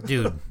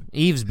 Dude,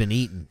 Eve's been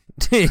eating.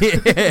 Been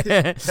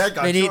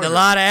eating a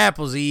lot of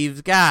apples,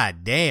 Eve.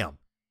 God damn.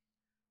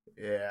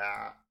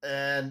 Yeah,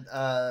 and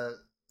I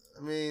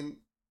mean,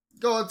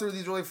 going through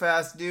these really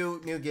fast. New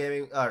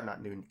gaming,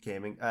 not new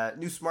gaming.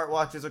 New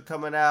smartwatches are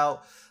coming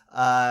out.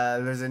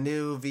 There's a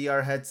new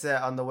VR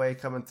headset on the way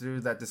coming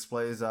through that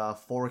displays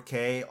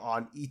 4K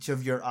on each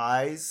of your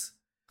eyes.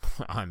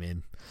 I'm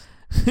in.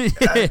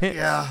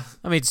 Yeah.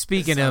 I mean,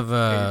 speaking of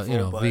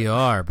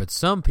VR, but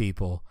some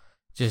people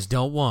just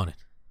don't want it.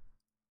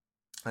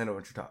 I know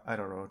what I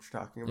don't know what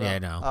you're talking about. Yeah, I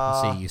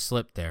know. See, you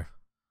slipped there.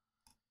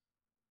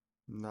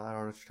 No, I don't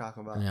know what you're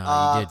talking about.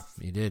 No,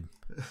 you did.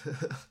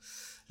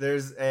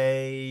 There's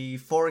a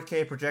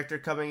 4K projector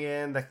coming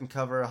in that can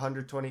cover a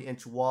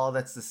 120-inch wall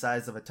that's the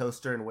size of a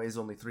toaster and weighs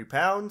only 3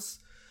 pounds.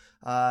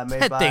 Made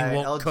that by thing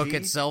won't LG. cook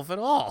itself at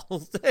all.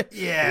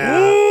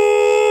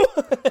 Yeah.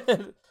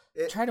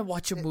 Try to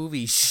watch a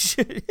movie.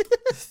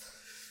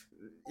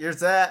 Here's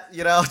that,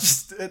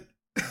 just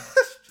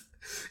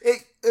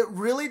it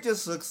really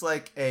just looks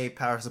like a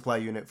power supply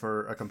unit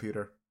for a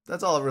computer.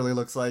 That's all it really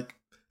looks like.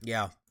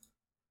 Yeah.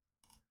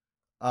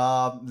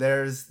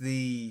 There's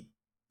the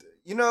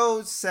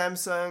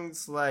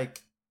Samsung's,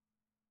 like,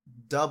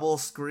 double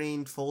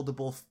screen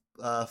foldable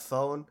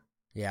phone.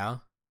 Yeah.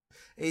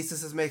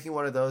 Asus is making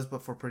one of those,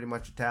 but for pretty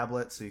much a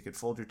tablet, so you could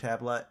fold your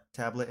tablet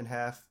in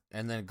half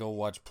and then go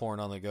watch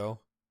porn on the go.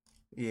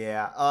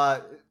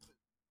 Yeah.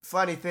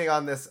 Funny thing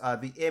on this,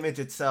 the image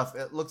itself,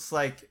 it looks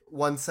like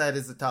one side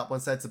is the top, one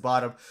side's the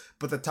bottom,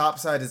 but the top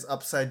side is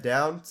upside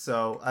down.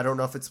 So I don't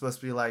know if it's supposed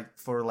to be, like,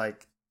 for,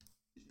 like,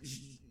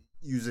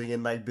 using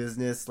in my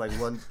business, like,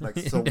 one, like,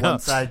 so no, one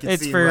side can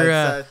see the right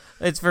side.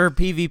 It's for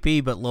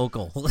PvP, but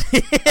local.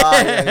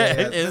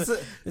 Yeah. This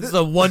is a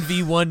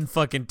 1v1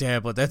 fucking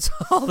tablet. That's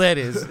all that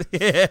is.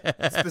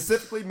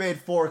 Specifically made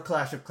for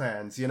Clash of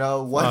Clans.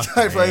 One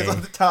guy plays on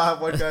the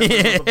top, one guy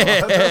plays on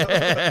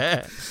the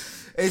bottom.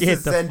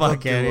 Get the fuck out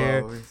of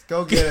here.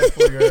 Go get it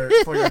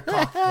for your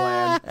cock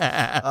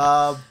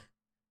clan.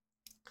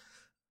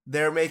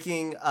 They're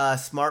making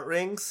smart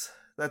rings.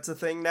 That's a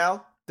thing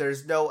now.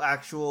 There's no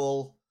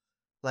actual,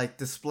 like,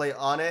 display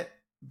on it,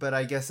 but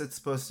I guess it's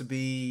supposed to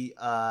be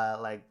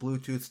like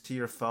Bluetooth to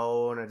your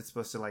phone, and it's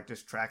supposed to, like,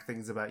 just track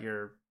things about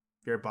your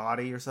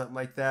body or something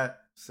like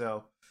that.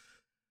 So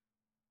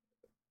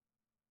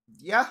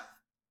yeah,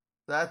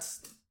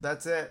 that's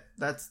it.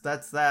 That's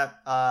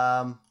that.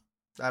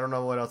 I don't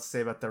know what else to say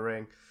about the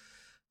ring.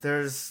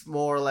 There's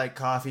more, like,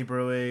 coffee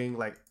brewing.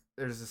 Like,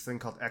 there's this thing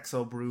called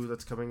Exo Brew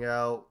that's coming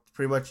out.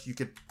 Pretty much you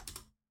could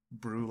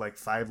brew, like,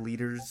 5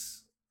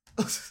 liters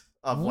of,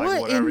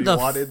 like, whatever you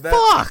want in that.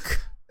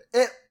 Fuck?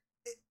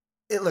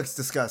 It looks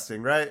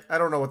disgusting, right? I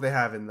don't know what they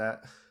have in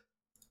that.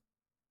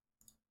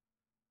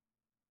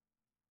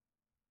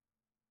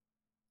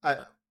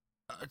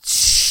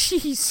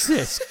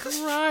 Jesus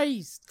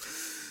Christ.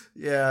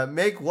 Yeah,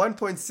 make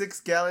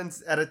 1.6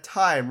 gallons at a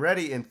time,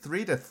 ready in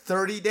 3 to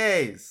 30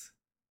 days.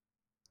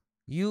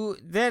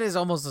 That is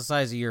almost the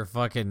size of your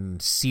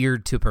fucking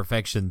seared to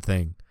perfection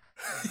thing.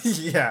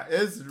 Yeah,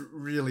 it's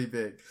really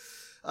big.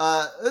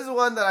 This is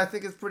one that I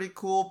think is pretty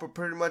cool, but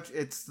pretty much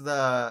it's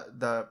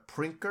the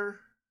Prinker.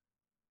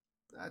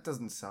 That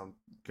doesn't sound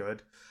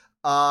good.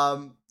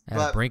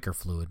 But Brinker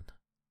fluid.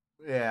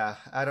 Yeah,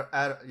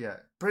 yeah.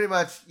 Pretty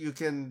much you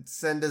can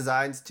send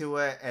designs to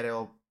it, and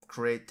it'll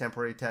create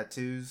temporary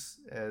tattoos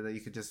that you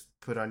could just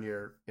put on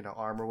your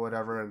arm or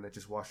whatever, and it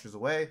just washes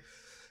away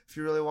if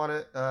you really want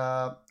it.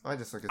 I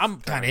just think it's I'm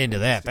kind of into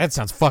that. That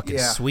sounds fucking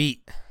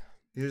sweet.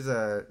 Here's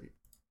a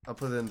I'll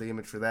put in the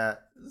image for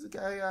that. This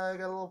guy got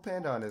a little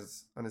panda on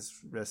his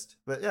wrist.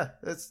 But yeah,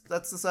 that's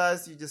the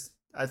size.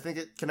 I think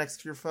it connects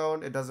to your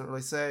phone. It doesn't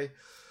really say.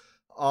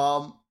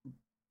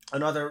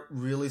 Another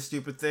really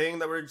stupid thing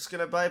that we're just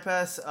gonna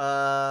bypass.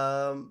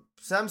 Samsung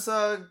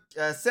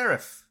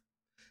Serif.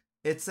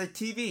 It's a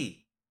TV,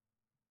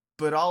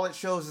 but all it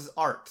shows is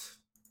art.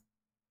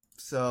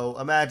 So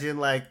imagine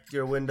like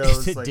your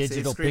Windows It's a like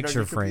digital save screen picture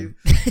on your frame.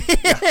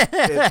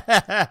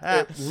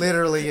 it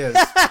literally is.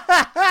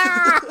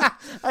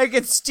 I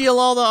can steal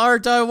all the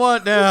art I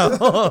want now.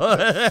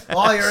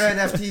 All your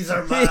NFTs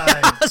are mine. Yeah,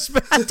 I was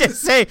about to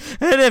say,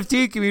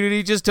 NFT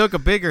community just took a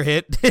bigger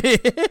hit.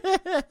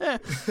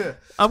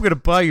 I'm going to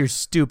buy your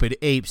stupid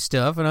ape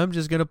stuff, and I'm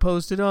just going to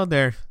post it on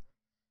there.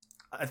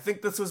 I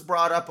think this was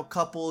brought up a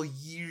couple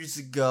years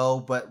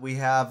ago, but we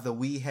have the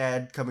Wii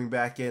Head coming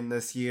back in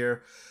this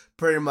year.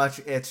 Pretty much,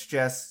 it's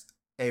just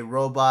a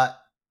robot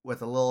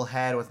with a little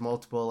head with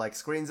multiple like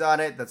screens on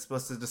it that's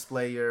supposed to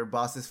display your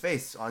boss's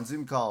face on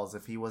Zoom calls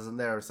if he wasn't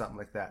there or something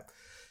like that.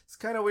 It's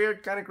kind of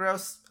weird, kind of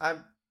gross.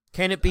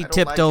 Can it be I don't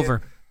tipped like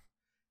over?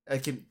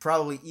 It can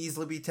probably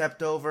easily be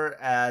tipped over.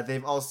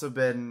 They've also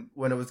been,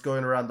 when it was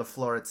going around the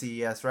floor at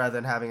CES, rather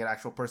than having an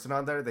actual person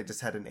on there, they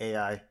just had an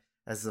AI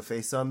as the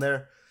face on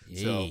there.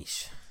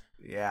 Yeesh. So,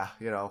 yeah,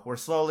 we're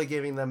slowly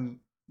giving them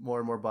more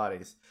and more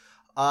bodies.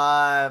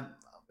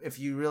 If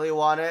you really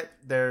want it,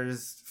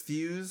 there's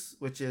Fuse,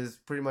 which is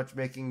pretty much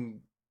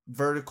making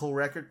vertical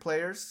record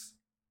players.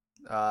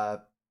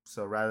 So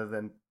rather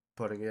than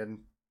putting in,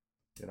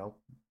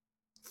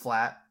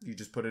 flat, you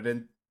just put it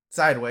in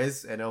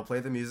sideways and it'll play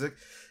the music.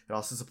 It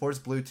also supports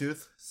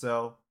Bluetooth.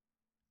 So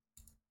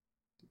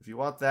if you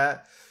want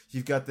that,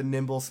 you've got the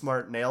Nimble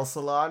Smart Nail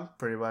Salon.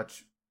 Pretty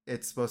much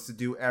it's supposed to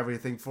do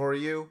everything for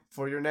you,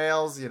 for your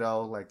nails,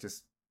 like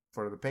just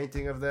for the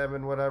painting of them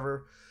and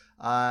whatever.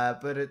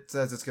 But it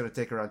says it's going to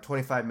take around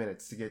 25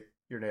 minutes to get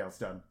your nails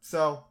done.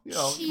 So,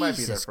 you might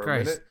be there for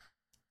Christ.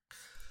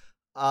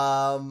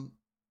 a minute.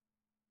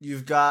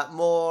 You've got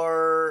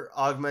more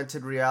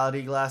augmented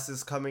reality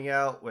glasses coming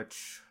out, what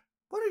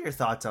are your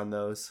thoughts on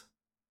those?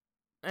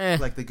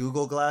 Like the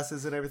Google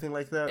glasses and everything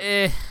like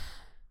that?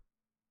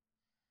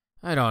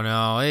 I don't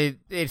know.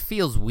 It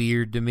feels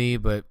weird to me,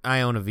 but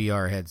I own a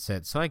VR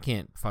headset, so I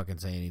can't fucking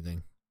say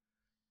anything.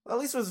 Well,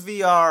 at least with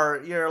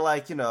VR, you're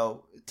like,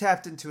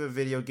 tapped into a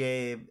video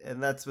game,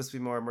 and that's supposed to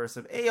be more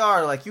immersive.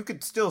 AR, like, you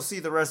could still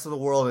see the rest of the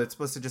world, and it's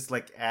supposed to just,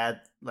 like,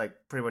 add, like,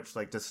 pretty much,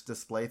 like, just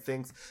display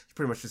things. You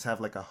pretty much just have,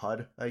 like, a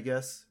HUD, I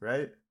guess,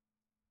 right?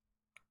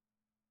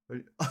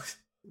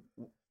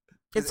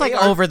 It's like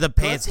AR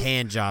over-the-pants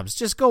hand jobs.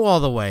 Just go all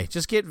the way.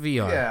 Just get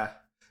VR.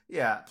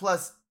 Yeah.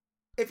 Plus,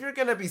 if you're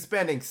going to be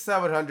spending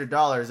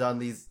 $700 on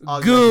these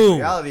augmented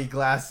reality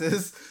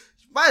glasses,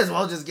 you might as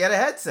well just get a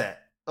headset.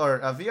 Or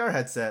a VR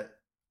headset.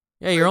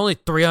 Yeah, you're only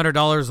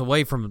 $300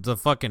 away from the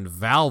fucking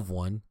Valve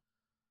one.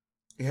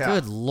 Yeah.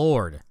 Good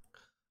lord.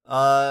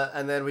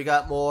 And then we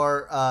got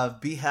more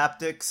B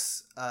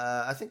Haptics.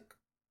 I think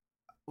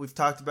we've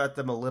talked about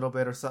them a little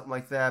bit or something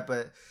like that,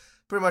 but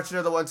pretty much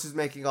they're the ones who's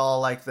making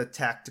all like the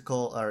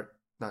tactical, or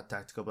not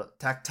tactical, but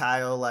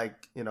tactile,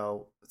 like,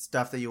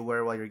 stuff that you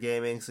wear while you're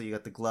gaming. So you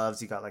got the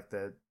gloves, you got like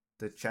the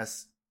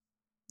chest,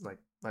 like,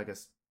 I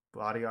guess,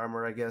 body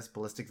armor, I guess,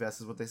 ballistic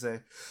vest is what they say,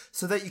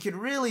 so that you can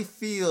really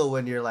feel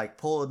when you're like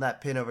pulling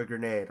that pin of a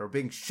grenade or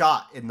being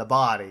shot in the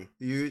body.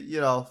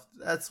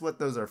 That's what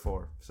those are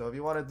for. So if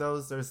you wanted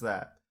those, there's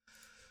that,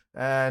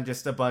 and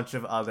just a bunch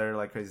of other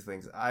like crazy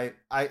things.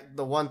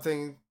 The one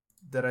thing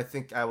that I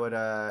think I would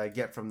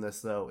get from this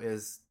though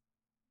is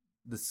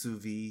the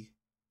sous vide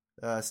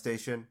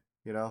station.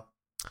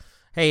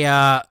 Hey,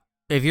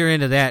 if you're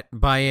into that,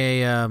 buy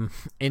a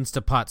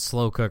Instapot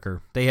slow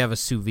cooker. They have a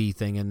sous vide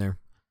thing in there.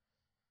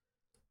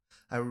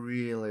 I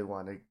really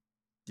want to,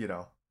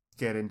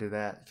 get into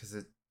that because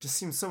it just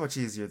seems so much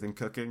easier than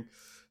cooking.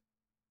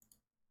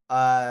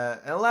 And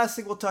the last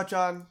thing we'll touch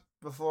on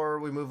before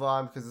we move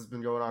on, because it's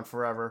been going on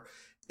forever,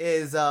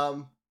 is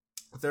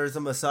there's a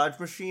massage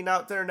machine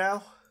out there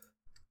now.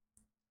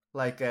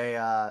 Like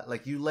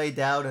like you lay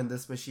down and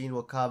this machine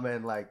will come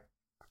and like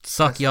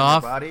suck you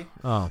off. Body.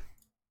 Oh,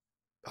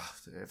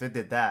 if it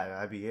did that,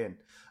 I'd be in.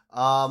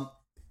 Let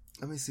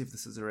me see if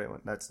this is the right one.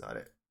 That's not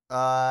it.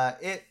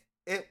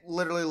 It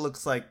literally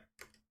looks like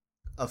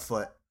a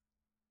foot.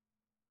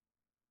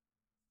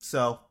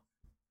 So,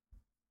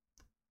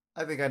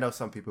 I think I know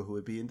some people who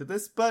would be into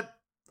this, but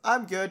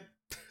I'm good.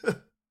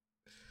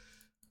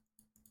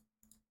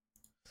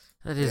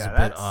 that is a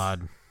bit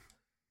odd.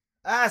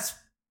 That's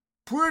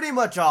pretty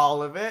much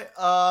all of it.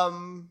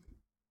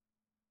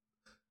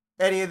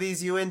 Any of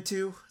these you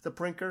into? The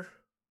Prinker?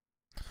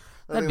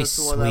 That'd be that's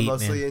the one that I'm sweet,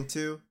 mostly man.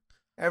 into.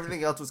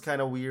 Everything else was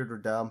kind of weird or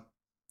dumb.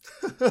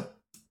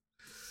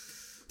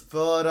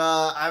 But,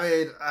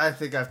 I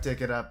think I've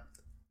taken up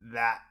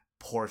that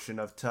portion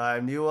of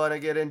time. Do you want to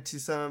get into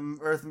some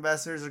Earth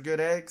Investors or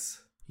Good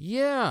Eggs?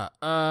 Yeah.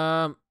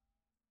 Someone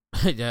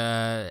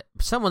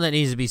that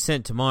needs to be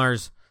sent to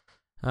Mars.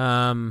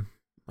 Well,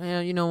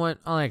 you know what?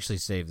 I'll actually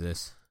save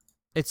this.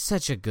 It's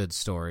such a good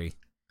story.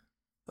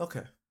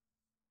 Okay.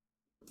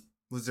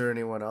 Was there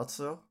anyone else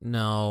though?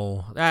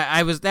 No,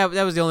 I was that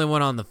was the only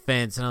one on the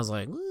fence, and I was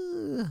like,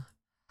 ugh.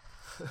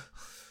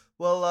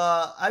 Well,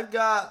 I've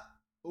got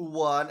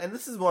one, and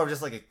this is more of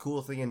just like a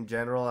cool thing in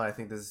general. I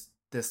think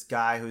this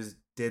guy who's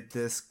did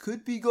this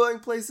could be going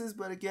places,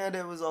 but again,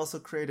 it was also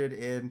created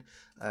in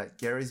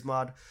Gary's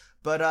mod.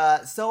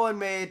 But someone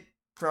made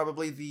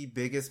probably the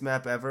biggest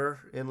map ever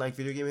in like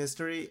video game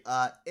history.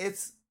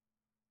 It's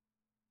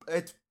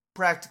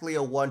practically a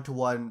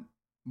 1-to-1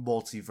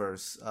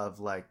 multiverse of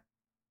like,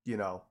 you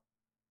know,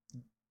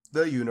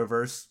 the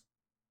universe.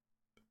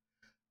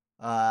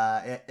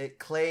 It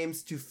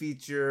claims to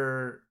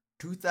feature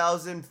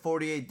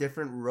 2,048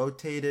 different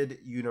rotated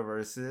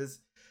universes.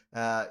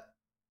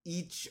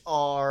 Each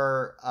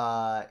are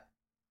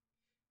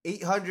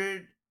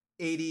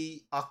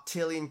 880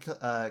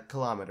 octillion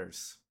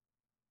kilometers.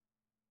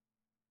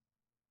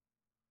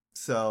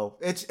 So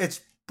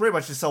it's pretty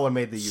much just someone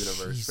made the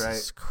universe, Jesus right?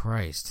 Jesus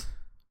Christ.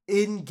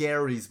 In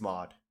Gary's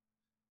mod.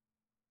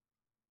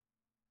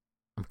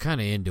 I'm kind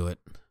of into it.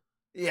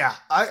 Yeah,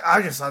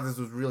 I just thought this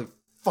was really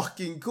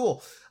fucking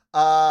cool.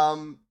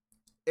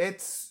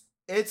 It's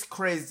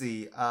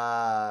crazy.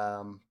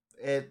 The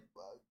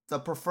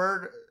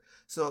preferred.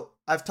 So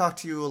I've talked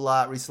to you a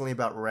lot recently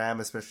about RAM,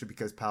 especially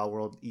because Pal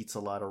World eats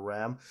a lot of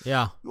RAM.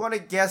 Yeah. You want to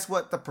guess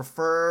what the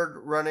preferred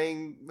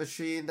running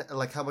machine,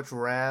 like how much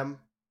RAM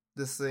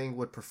this thing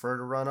would prefer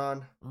to run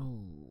on?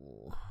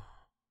 Ooh.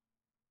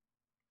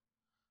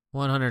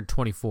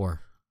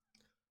 124.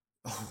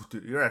 Oh,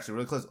 dude, you're actually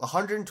really close.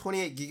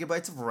 128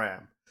 gigabytes of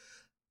RAM.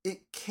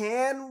 It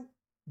can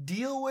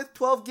deal with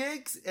 12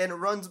 gigs, and it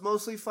runs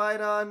mostly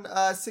fine on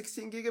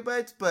 16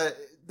 gigabytes, but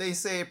they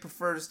say it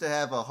prefers to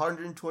have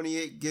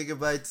 128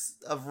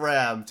 gigabytes of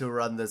RAM to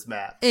run this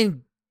map.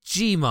 In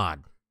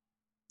Gmod.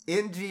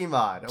 In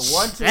Gmod. A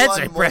 1-to-1 That's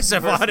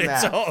impressive on its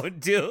map. own,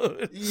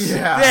 dude.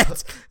 Yeah.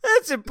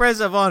 That's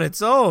impressive on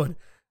its own.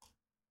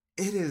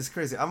 It is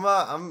crazy.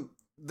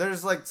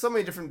 There's like so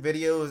many different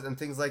videos and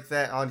things like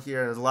that on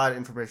here. There's a lot of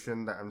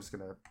information that I'm just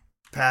gonna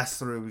pass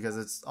through because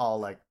it's all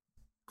like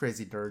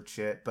crazy nerd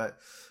shit. But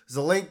there's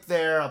a link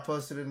there. I'll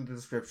post it in the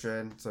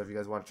description. So if you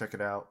guys want to check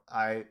it out,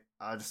 I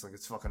just think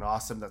it's fucking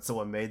awesome that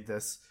someone made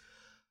this.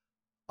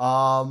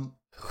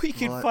 We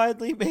can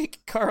finally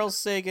make Carl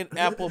Sagan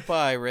apple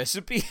pie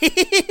recipe.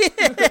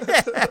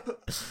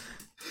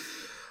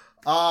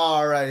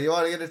 All right, you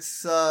want to get it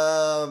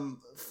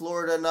some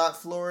Florida,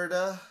 not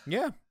Florida?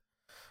 Yeah.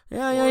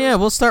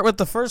 We'll start with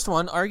the first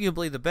one,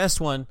 arguably the best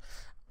one.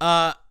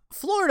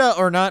 Florida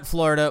or not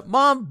Florida,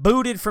 mom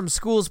booted from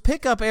school's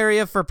pickup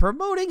area for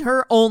promoting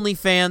her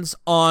OnlyFans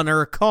on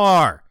her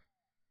car.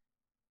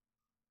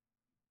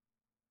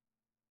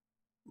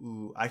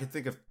 Ooh, I can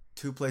think of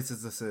two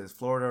places this is,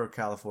 Florida or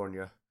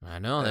California. I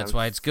know, that's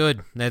why it's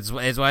good. That's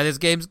why this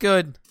game's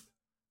good.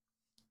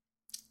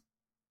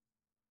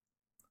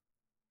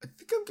 I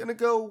think I'm going to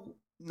go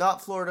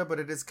not Florida, but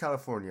it is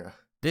California.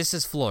 This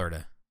is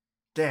Florida.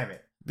 Damn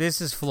it.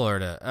 This is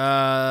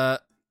Florida.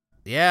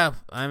 Yeah,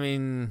 I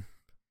mean,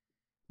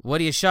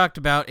 what are you shocked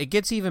about? It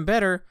gets even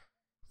better.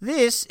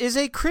 This is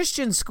a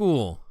Christian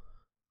school.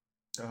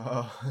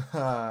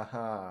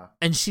 Oh,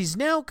 and she's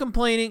now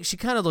complaining. She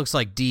kind of looks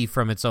like Dee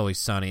from It's Always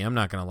Sunny. I'm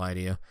not going to lie to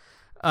you.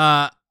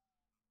 I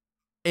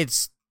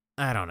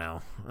don't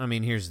know. I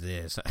mean, here's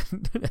this.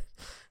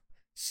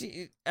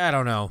 I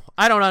don't know.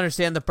 I don't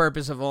understand the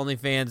purpose of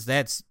OnlyFans.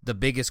 That's the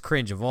biggest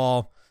cringe of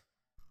all.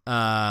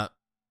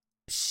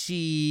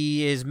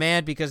 She is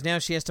mad because now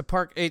she has to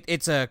park.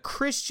 It's a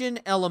Christian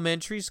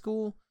elementary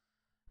school,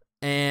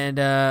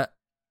 and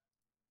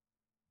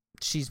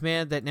she's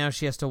mad that now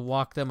she has to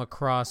walk them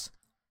across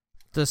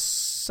the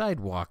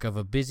sidewalk of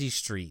a busy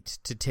street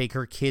to take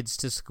her kids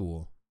to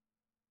school.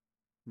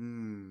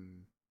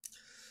 You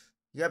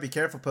gotta be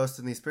careful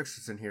posting these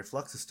pictures in here.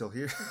 Flux is still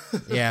here.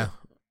 Yeah.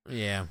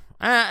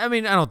 I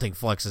mean, I don't think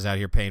Flux is out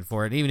here paying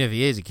for it. Even if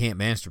he is, he can't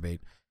masturbate.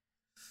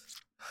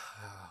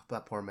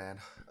 That poor man.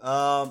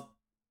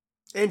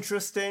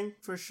 Interesting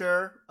for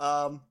sure.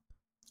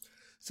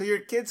 So your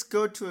kids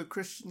go to a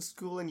Christian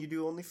school and you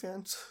do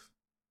OnlyFans?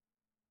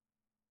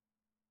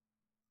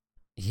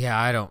 Yeah,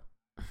 I don't.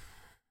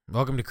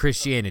 Welcome to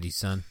Christianity,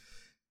 son.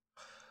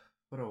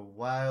 What a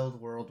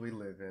wild world we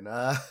live in.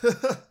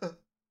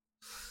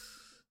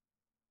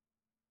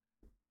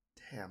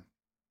 Damn.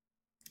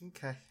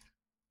 Okay.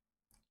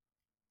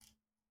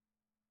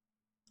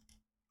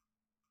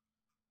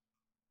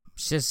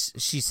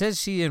 She says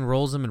she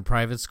enrolls them in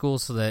private school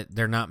so that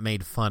they're not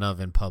made fun of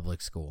in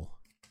public school.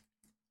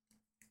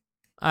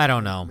 I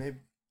don't know.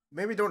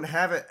 Maybe don't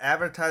have it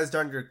advertised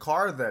on your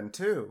car then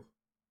too.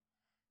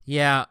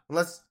 Yeah.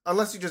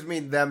 Unless you just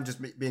mean them just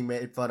being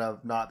made fun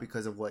of, not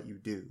because of what you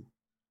do.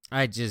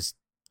 I just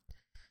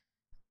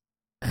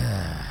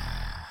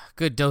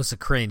good dose of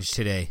cringe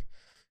today.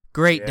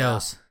 Great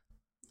dose.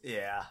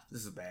 Yeah,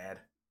 this is bad.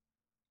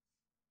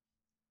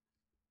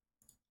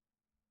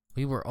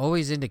 We were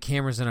always into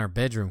cameras in our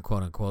bedroom,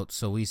 quote unquote,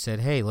 so we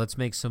said, hey, let's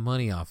make some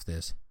money off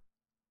this.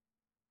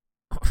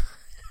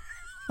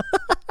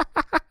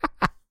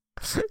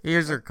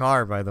 Here's her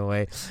car, by the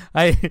way.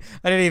 I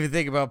didn't even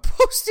think about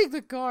posting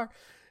the car.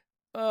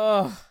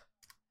 Oh,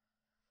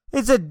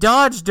 it's a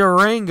Dodge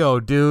Durango,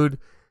 dude.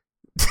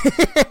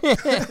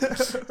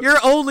 Your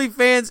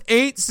OnlyFans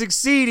ain't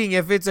succeeding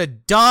if it's a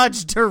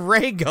Dodge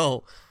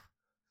Durango.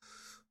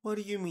 What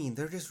do you mean?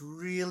 They're just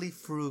really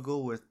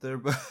frugal with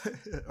their,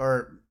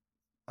 or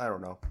I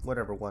don't know,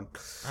 whatever one.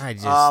 I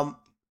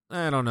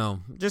don't know.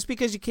 Just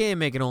because you can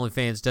make an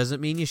OnlyFans doesn't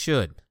mean you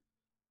should.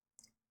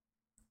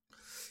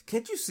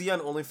 Can't you see on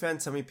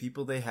OnlyFans how many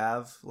people they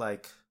have,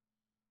 like,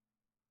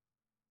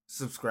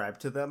 subscribe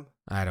to them?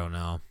 I don't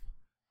know.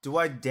 Do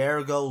I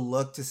dare go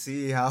look to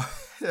see how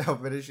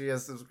many she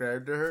has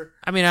subscribed to her?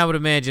 I mean, I would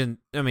imagine.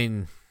 I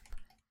mean,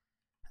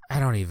 I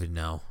don't even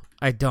know.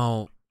 I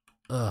don't.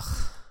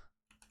 Ugh.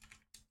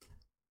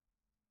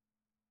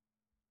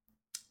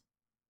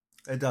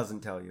 It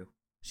doesn't tell you.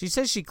 She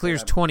says she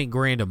clears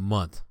 $20,000 a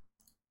month,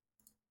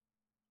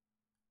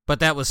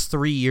 but that was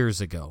 3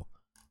 years ago.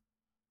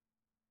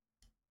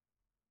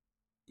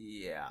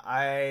 Yeah,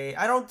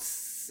 I don't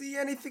see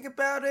anything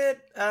about it,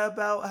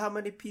 about how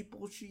many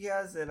people she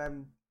has, and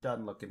I'm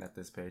done looking at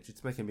this page.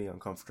 It's making me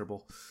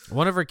uncomfortable.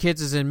 One of her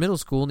kids is in middle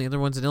school, and the other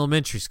one's in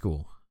elementary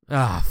school.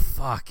 Ah,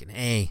 fucking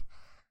A.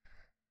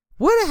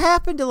 What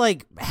happened to,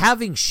 like,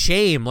 having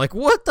shame? Like,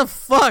 what the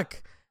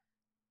fuck?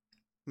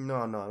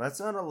 No, that's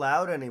not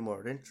allowed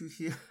anymore. Didn't you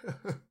hear?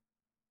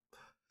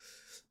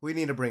 We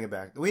need to bring it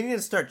back. We need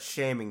to start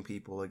shaming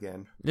people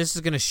again. This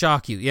is going to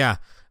shock you. Yeah.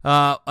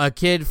 A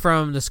kid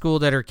from the school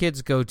that her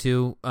kids go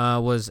to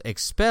was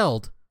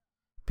expelled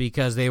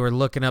because they were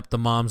looking up the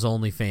mom's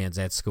OnlyFans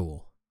at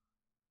school.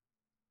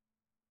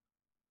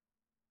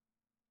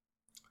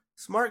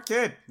 Smart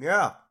kid,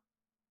 yeah.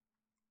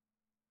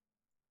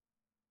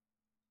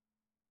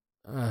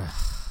 Ugh.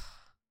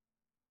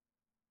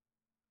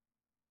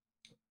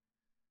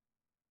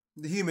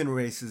 The human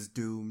race is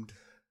doomed.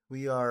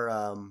 We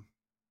are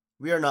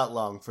not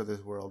long for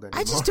this world anymore.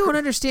 I just don't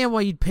understand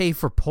why you'd pay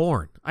for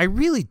porn. I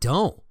really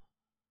don't.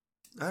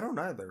 I don't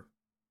either.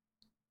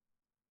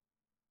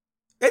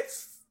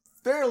 It's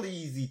fairly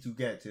easy to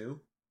get to.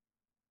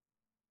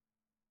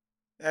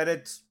 And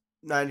it's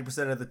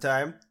 90% of the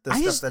time, the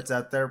stuff that's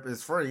out there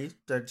is free.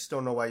 I just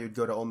don't know why you'd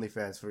go to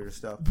OnlyFans for your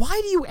stuff.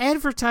 Why do you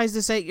advertise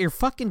this at your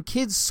fucking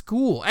kid's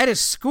school? At a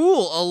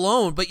school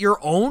alone, but your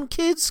own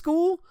kid's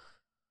school?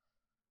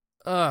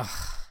 Ugh.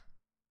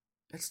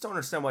 I just don't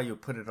understand why you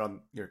would put it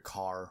on your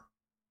car.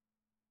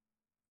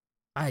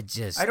 I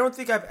don't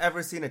think I've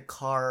ever seen a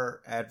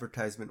car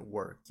advertisement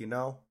work, you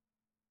know?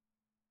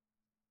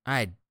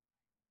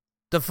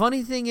 The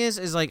funny thing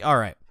is like, all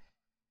right,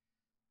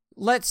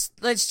 let's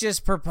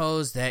just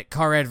propose that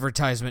car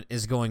advertisement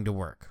is going to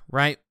work,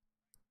 right?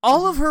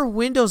 All of her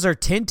windows are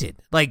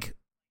tinted, like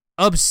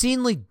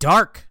obscenely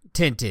dark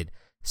tinted.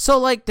 So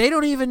like they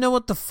don't even know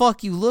what the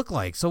fuck you look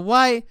like. So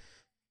why?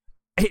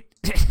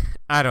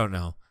 I don't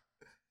know.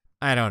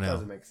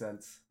 Doesn't make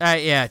sense.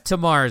 Yeah, to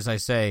Mars, I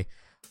say.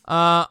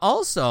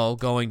 Also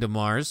going to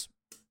Mars.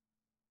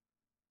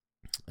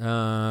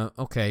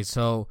 Okay,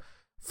 so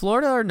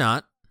Florida or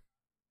not,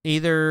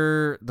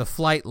 either the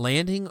flight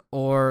landing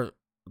or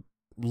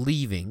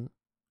leaving,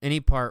 any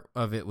part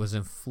of it was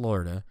in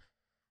Florida.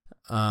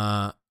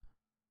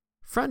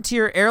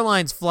 Frontier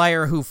Airlines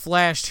flyer who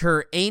flashed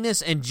her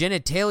anus and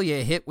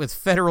genitalia hit with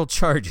federal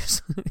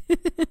charges.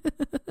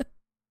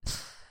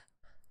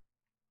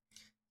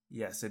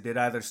 Yes, it did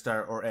either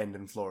start or end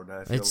in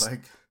Florida, I feel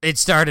like. It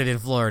started in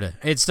Florida.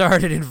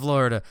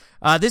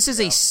 This is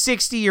a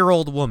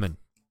 60-year-old woman.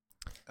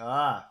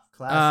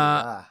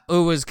 Classy.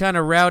 Who was kind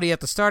of rowdy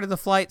at the start of the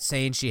flight,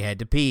 saying she had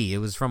to pee. It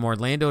was from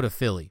Orlando to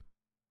Philly.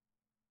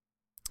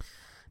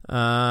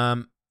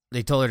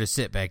 They told her to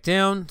sit back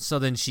down, so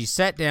then she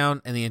sat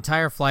down, and the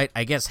entire flight,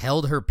 I guess,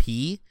 held her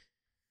pee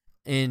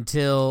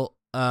until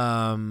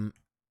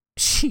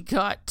she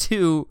got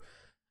to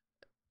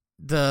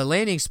the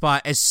landing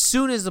spot. As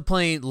soon as the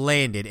plane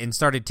landed and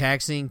started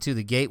taxiing to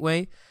the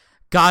gateway,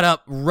 got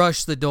up,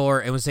 rushed the door,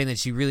 and was saying that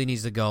she really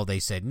needs to go. They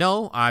said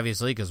no,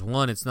 obviously, because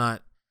one, it's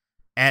not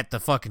at the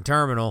fucking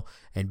terminal,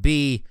 and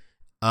B,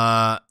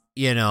 no.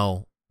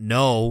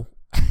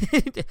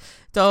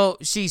 So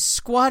she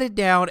squatted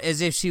down as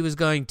if she was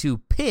going to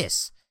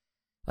piss.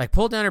 Like,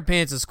 pulled down her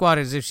pants and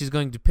squatted as if she's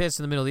going to piss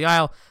in the middle of the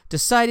aisle.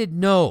 Decided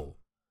no.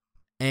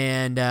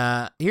 And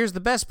here's the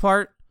best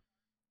part.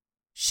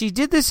 She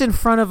did this in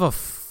front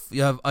of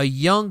a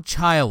young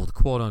child,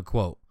 quote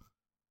unquote.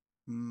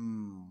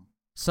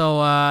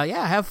 So,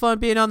 have fun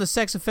being on the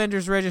sex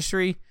offenders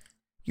registry.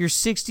 You're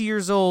 60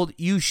 years old.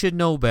 You should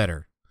know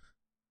better.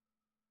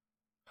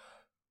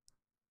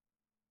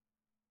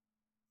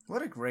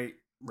 What a great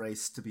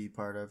race to be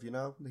part of, you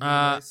know? The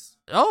human race.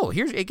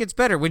 It gets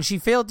better. When she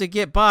failed to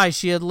get by,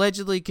 she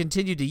allegedly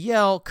continued to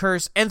yell,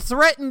 curse, and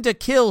threaten to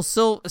kill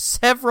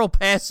several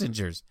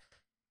passengers.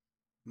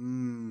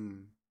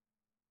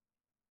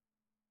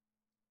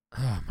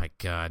 Oh, my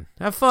God.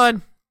 Have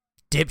fun,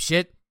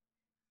 dipshit.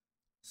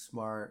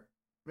 Smart.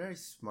 Very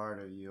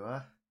smart of you,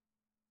 huh?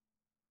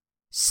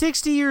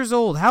 60 years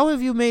old. How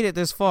have you made it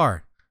this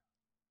far?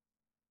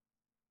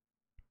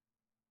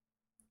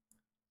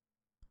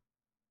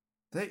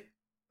 They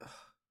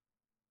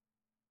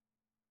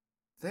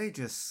they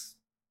just.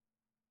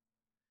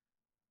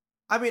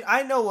 I mean,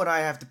 I know when I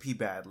have to pee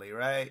badly,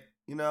 right?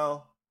 You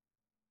know,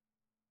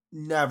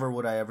 never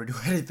would I ever do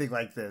anything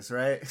like this,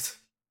 right?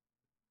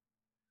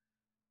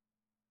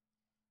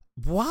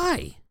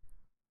 Why?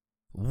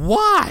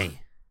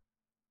 Why?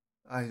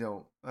 I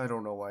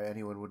don't know why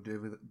anyone would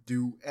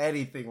do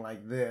anything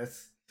like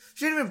this.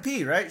 She didn't even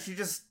pee, right? She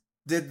just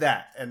did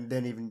that and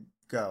didn't even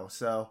go.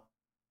 So,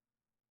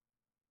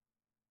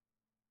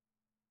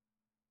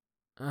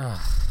 Ugh.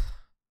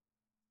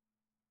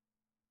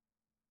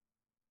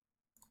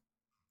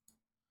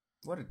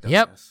 what a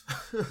Yep.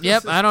 dumbass.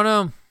 Yep, I don't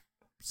know.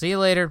 See you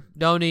later.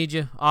 Don't need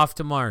you. Off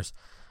to Mars.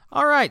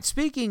 All right,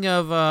 speaking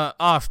of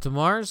off to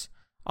Mars,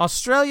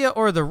 Australia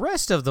or the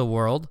rest of the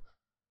world,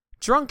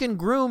 drunken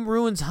groom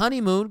ruins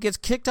honeymoon, gets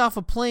kicked off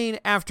a plane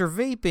after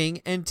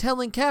vaping and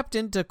telling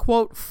captain to,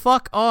 quote,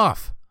 fuck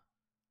off.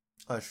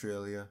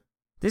 Australia.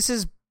 This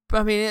is,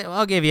 I mean,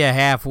 I'll give you a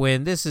half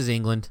win. This is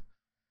England.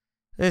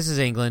 This is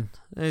England.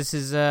 This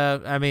is,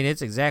 I mean,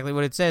 it's exactly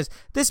what it says.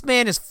 This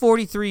man is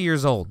 43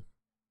 years old.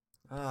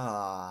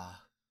 Ah.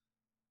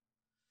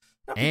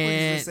 Now people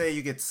usually say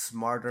you get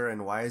smarter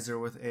and wiser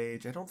with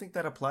age. I don't think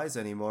that applies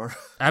anymore.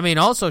 I mean,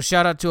 also,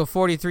 shout out to a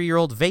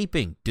 43-year-old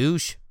vaping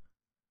douche.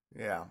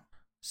 Yeah.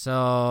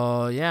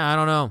 So, yeah, I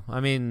don't know. I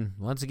mean,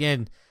 once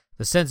again,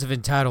 the sense of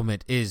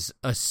entitlement is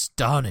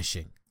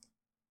astonishing.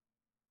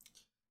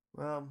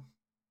 Well,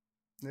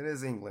 it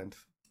is England.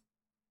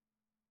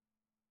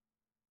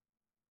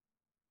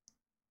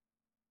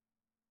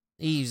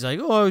 He's like,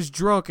 oh, I was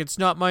drunk. It's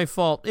not my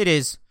fault. It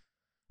is.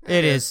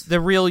 It is.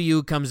 The real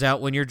you comes out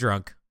when you're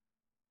drunk.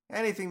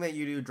 Anything that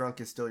you do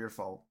drunk is still your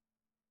fault.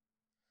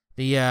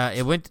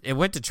 It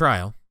went to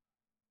trial.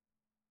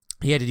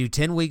 He had to do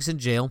 10 weeks in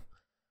jail,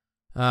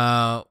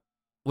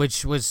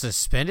 which was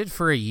suspended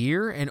for a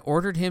year and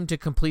ordered him to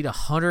complete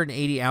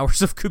 180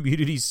 hours of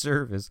community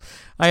service.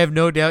 I have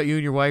no doubt you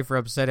and your wife are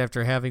upset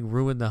after having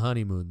ruined the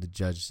honeymoon, the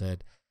judge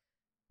said.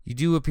 You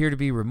do appear to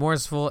be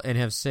remorseful and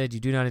have said you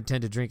do not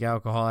intend to drink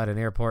alcohol at an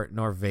airport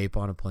nor vape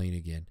on a plane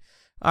again.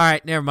 All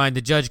right, never mind.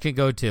 The judge can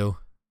go too.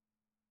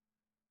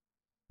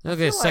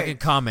 Okay,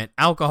 second comment.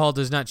 Alcohol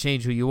does not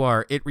change who you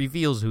are. It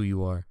reveals who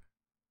you are.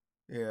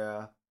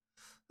 Yeah.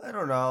 I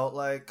don't know.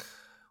 Like,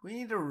 we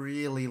need to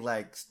really,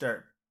 like,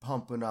 start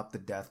pumping up the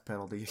death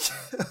penalty.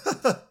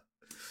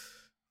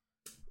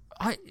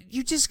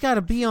 You just got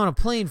to be on a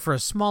plane for a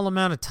small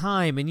amount of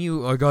time and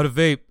I got to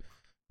vape.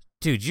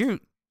 Dude,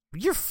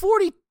 you're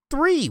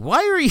 43. Why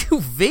are you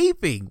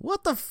vaping?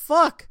 What the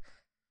fuck?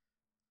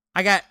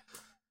 I got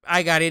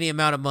any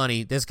amount of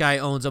money. This guy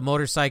owns a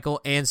motorcycle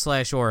and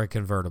 / or a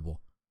convertible.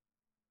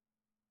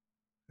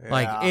 Yeah.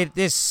 Like,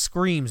 this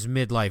screams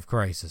midlife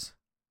crisis.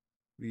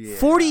 Yeah.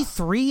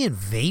 43 and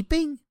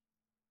vaping?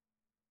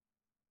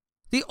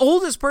 The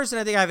oldest person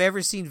I think I've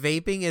ever seen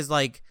vaping is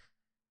like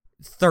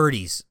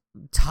 30s,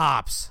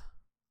 tops.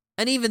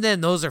 And even then,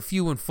 those are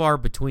few and far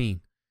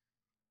between.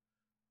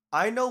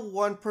 I know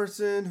one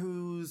person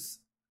who's,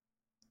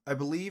 I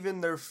believe,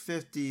 in their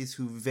 50s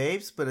who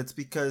vapes, but it's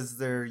because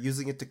they're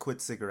using it to quit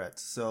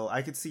cigarettes. So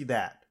I could see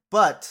that.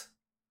 But,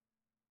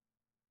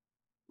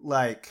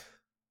 like,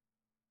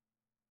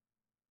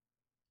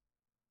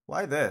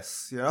 why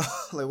this? You know?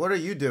 Like, what are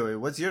you doing?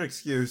 What's your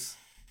excuse?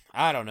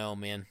 I don't know,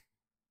 man.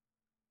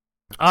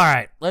 All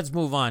right, let's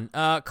move on.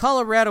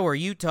 Colorado or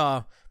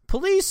Utah,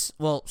 police,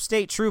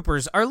 state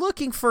troopers, are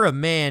looking for a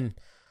man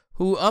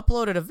who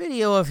uploaded a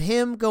video of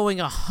him going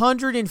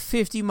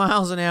 150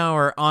 miles an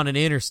hour on an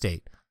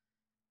interstate.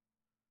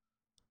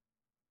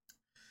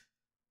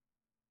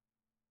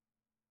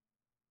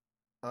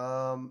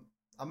 I'm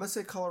going to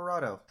say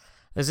Colorado.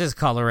 This is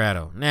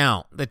Colorado.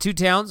 Now, the two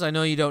towns, I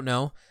know you don't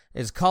know,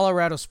 is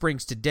Colorado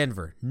Springs to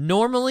Denver.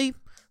 Normally,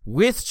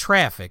 with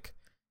traffic,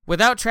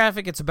 without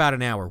traffic, it's about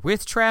an hour.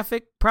 With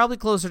traffic, probably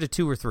closer to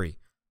 2 or 3.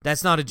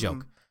 That's not a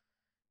joke.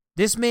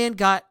 This man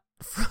got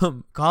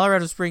from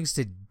Colorado Springs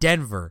to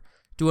Denver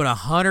doing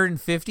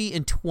 150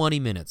 in 20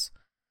 minutes.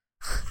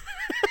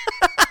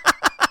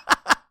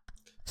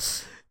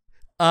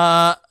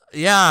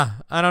 Yeah,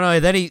 I don't know.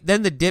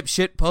 Then the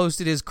dipshit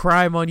posted his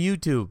crime on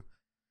YouTube.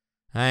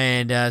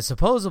 And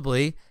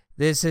supposedly,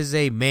 this is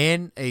a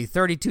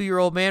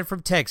 32-year-old man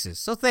from Texas.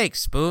 So thanks,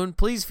 Spoon.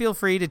 Please feel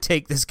free to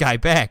take this guy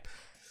back.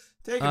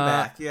 Take him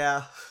back,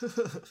 yeah.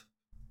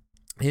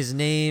 His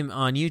name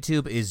on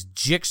YouTube is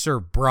Jixer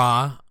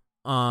Bra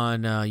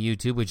on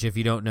YouTube, which if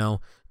you don't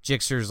know,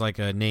 Jixer's like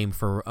a name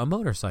for a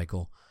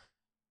motorcycle.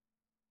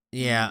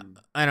 Yeah,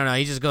 I don't know.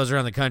 He just goes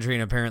around the country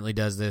and apparently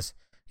does this.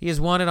 He is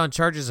wanted on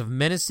charges of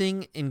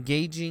menacing,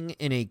 engaging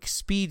in a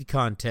speed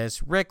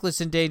contest,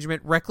 reckless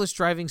endangerment, reckless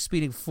driving,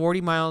 speeding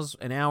 40 miles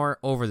an hour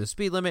over the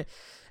speed limit,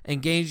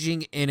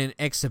 engaging in an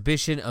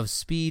exhibition of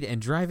speed,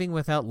 and driving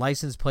without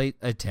license plate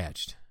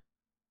attached.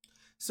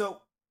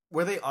 So,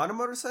 were they on a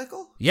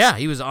motorcycle? Yeah,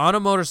 he was on a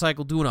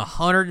motorcycle doing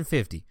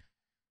 150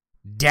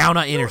 down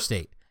an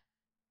interstate.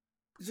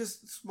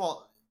 Just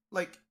small,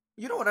 like,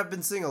 you know what I've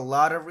been seeing a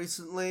lot of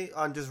recently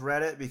on just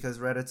Reddit, because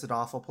Reddit's an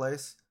awful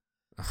place?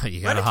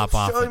 You gotta Reddit hop keeps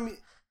off showing it. me,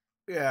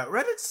 yeah,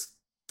 Reddit's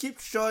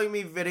keeps showing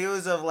me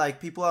videos of like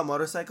people on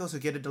motorcycles who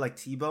get into like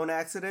T-bone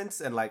accidents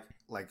and like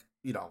like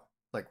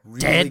really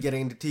Dead?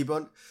 getting into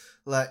T-bone.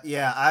 Like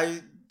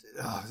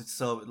it's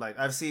so like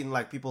I've seen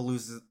like people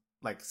lose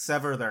like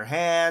sever their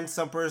hands.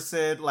 Some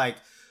person like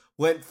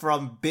went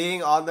from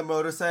being on the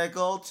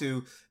motorcycle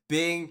to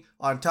being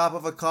on top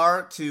of a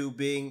car to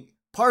being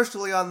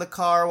partially on the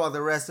car while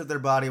the rest of their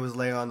body was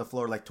laying on the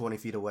floor like 20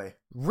 feet away.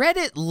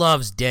 Reddit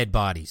loves dead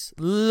bodies.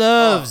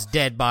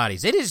 Dead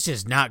bodies. It is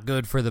just not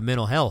good for the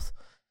mental health.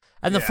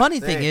 And the funny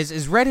thing is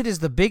Reddit is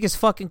the biggest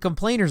fucking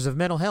complainers of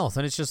mental health.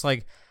 And it's just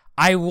like,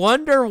 I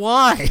wonder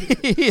why.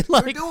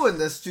 Like, you're doing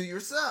this to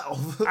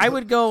yourself. I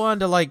would go on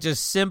to like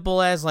just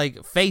simple as like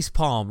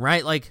facepalm,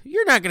 right? Like,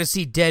 you're not going to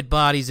see dead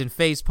bodies in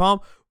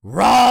facepalm.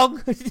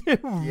 Wrong.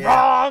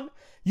 Wrong.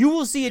 You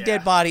will see a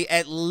dead body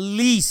at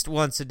least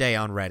once a day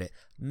on Reddit.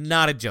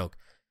 Not a joke.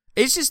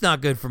 It's just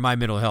not good for my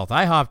mental health.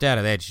 I hopped out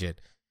of that shit.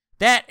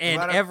 That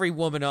and every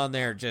woman on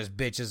there just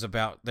bitches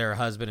about their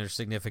husband or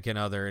significant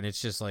other, and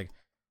it's just like,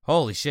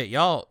 holy shit,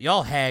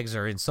 y'all hags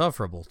are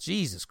insufferable.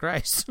 Jesus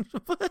Christ.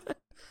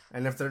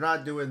 And if they're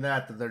not doing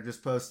that, then they're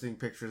just posting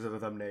pictures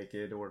of them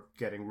naked or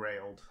getting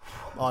railed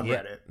on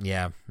Reddit.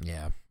 Yeah.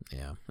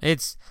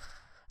 It's,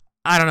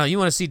 I don't know. You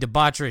want to see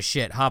debaucherous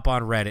shit, hop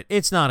on Reddit.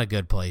 It's not a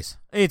good place.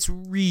 It's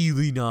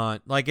really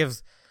not. Like,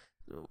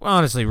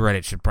 honestly,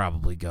 Reddit should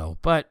probably go.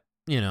 But,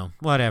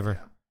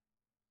 whatever.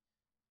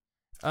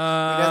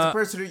 As a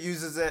person who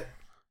uses it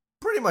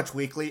pretty much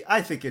weekly,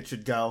 I think it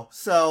should go.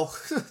 So,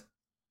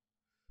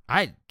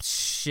 I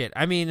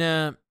mean,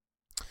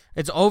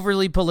 it's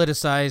overly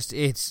politicized.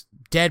 It's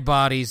dead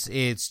bodies.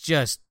 It's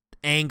just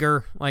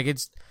anger. Like,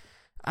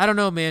 I don't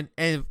know, man.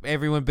 And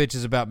everyone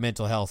bitches about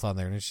mental health on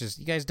there. And it's just,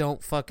 you guys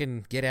don't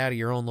fucking get out of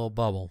your own little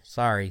bubble.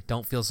 Sorry.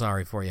 Don't feel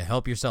sorry for you.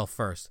 Help yourself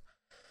first.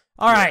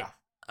 All right.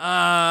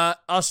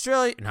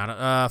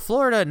 Australia,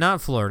 Florida,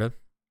 not Florida.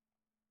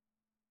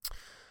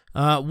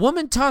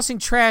 Woman tossing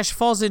trash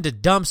falls into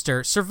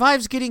dumpster,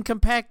 survives getting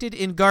compacted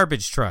in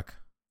garbage truck.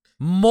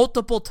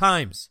 Multiple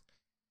times.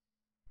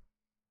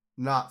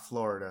 Not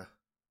Florida.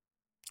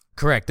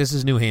 Correct. This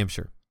is New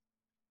Hampshire.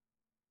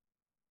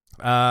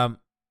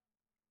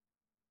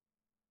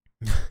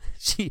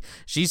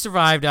 She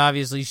survived,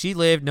 obviously. She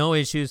lived, no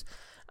issues.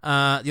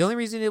 The only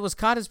reason it was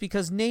caught is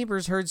because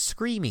neighbors heard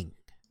screaming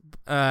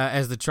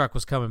as the truck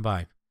was coming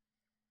by.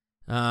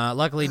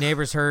 Luckily,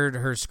 neighbors heard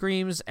her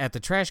screams at the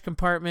trash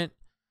compartment.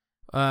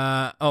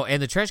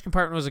 And the trash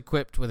compartment was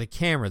equipped with a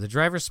camera. The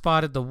driver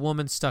spotted the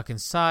woman stuck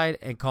inside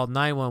and called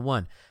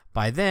 911.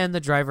 By then, the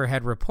driver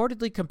had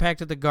reportedly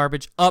compacted the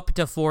garbage up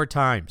to 4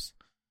 times.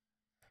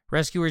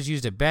 Rescuers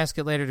used a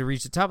basket ladder to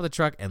reach the top of the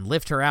truck and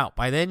lift her out.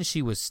 By then,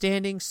 she was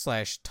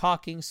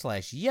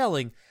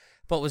standing/talking/yelling,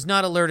 but was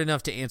not alert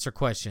enough to answer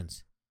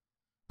questions.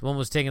 The woman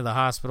was taken to the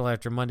hospital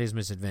after Monday's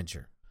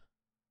misadventure.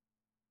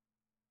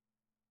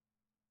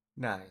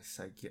 Nice,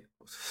 I get.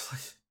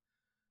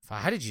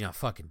 How did you not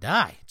fucking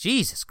die?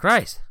 Jesus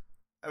Christ.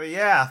 I mean,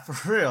 yeah,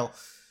 for real.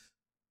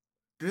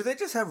 Do they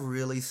just have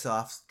really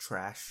soft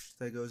trash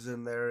that goes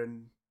in there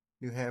in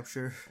New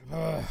Hampshire?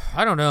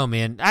 I don't know,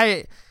 man.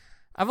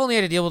 I've only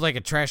had to deal with like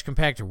a trash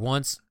compactor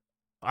once.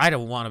 I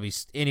don't want to be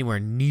anywhere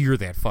near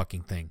that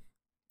fucking thing.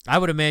 I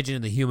would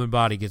imagine the human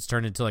body gets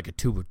turned into like a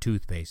tube of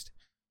toothpaste.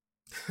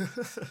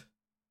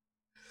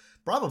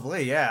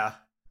 Probably, yeah.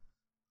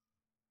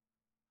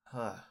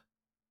 I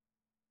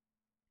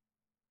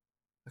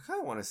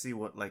kind of want to see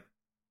what, like...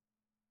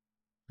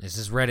 This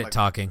is Reddit like,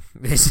 talking.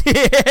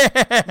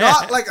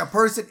 Not like a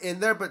person in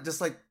there, but just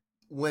like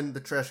when the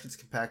trash gets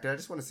compacted. I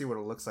just want to see what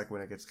it looks like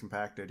when it gets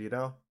compacted, you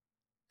know?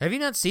 Have you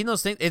not seen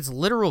those things? It's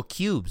literal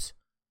cubes.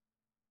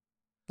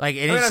 Like,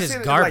 and I've it's just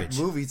seen garbage. It in,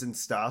 like, movies and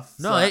stuff.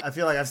 No, so I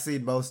feel like I've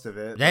seen most of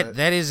it.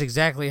 That is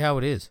exactly how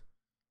it is.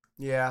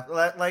 Yeah,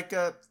 like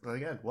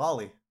again,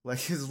 Wally, like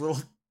his little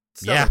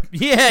stomach.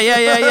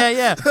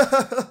 Yeah.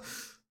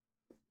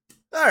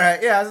 All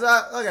right, yeah,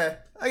 so, okay,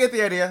 I get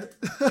the idea.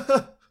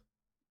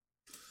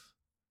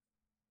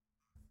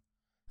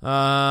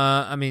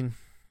 I mean,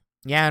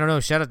 yeah, I don't know.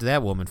 Shout out to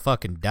that woman,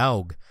 fucking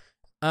dog.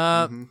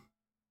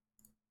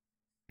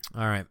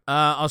 All right.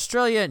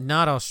 Australia,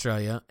 not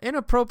Australia.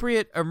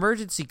 Inappropriate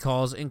emergency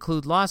calls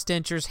include lost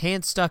dentures,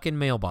 hand stuck in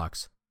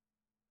mailbox.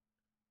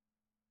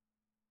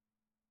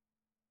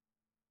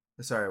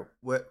 Sorry,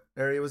 what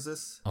area was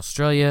this?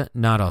 Australia,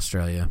 not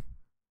Australia.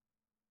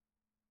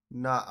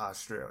 Not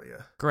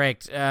Australia.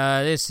 Correct.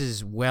 This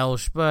is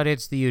Welsh, but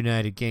it's the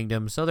United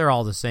Kingdom, so they're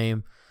all the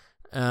same.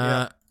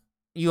 Yeah.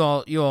 You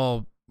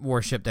all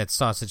worship that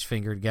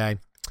sausage-fingered guy.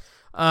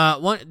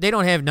 They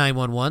don't have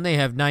 911, they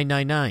have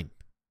 999.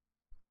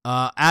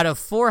 Out of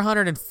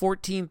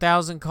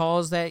 414,000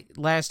 calls that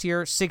last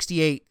year,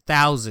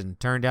 68,000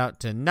 turned out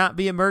to not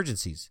be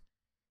emergencies.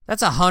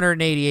 That's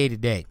 188 a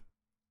day.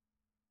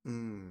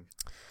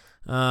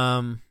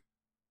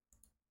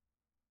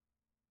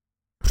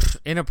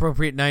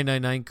 Inappropriate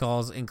 999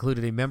 calls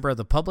included a member of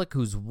the public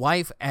whose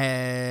wife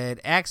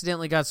had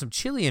accidentally got some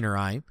chili in her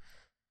eye,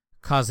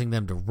 causing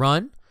them to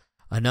run.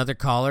 Another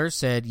caller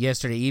said,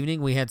 yesterday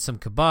evening we had some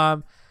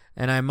kebab,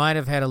 and I might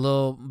have had a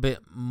little bit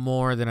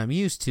more than I'm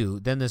used to.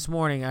 Then this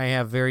morning I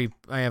have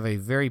a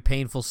very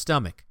painful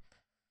stomach.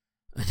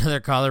 Another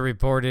caller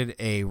reported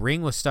a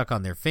ring was stuck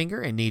on their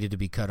finger and needed to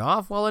be cut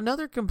off, while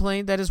another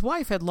complained that his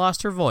wife had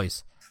lost her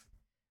voice.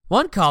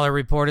 One caller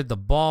reported the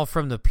ball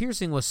from the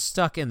piercing was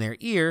stuck in their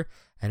ear,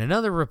 and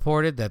another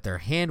reported that their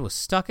hand was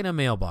stuck in a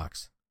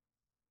mailbox.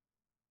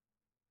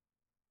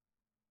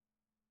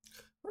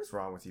 What is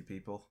wrong with you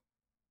people?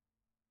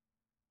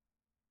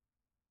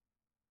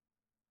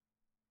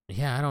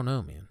 Yeah, I don't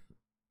know, man.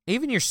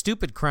 Even your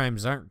stupid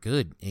crimes aren't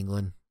good,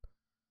 England.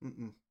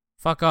 Mm-mm.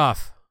 Fuck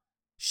off.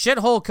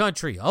 Shithole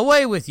country.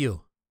 Away with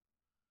you.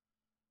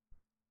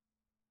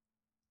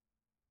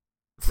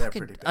 They're Fucking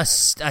pretty bad.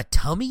 a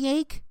tummy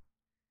ache?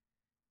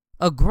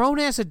 A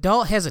grown-ass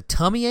adult has a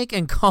tummy ache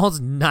and calls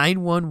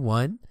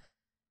 911?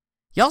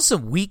 Y'all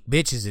some weak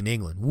bitches in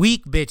England.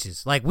 Weak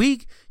bitches. Like,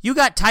 you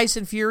got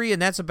Tyson Fury,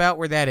 and that's about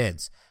where that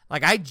ends.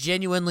 Like, I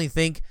genuinely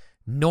think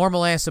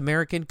normal-ass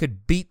American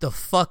could beat the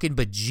fucking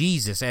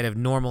bejesus out of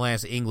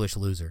normal-ass English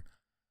loser.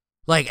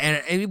 Like,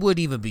 and it wouldn't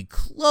even be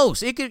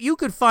close. You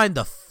could find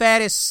the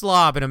fattest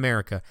slob in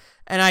America,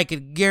 and I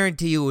could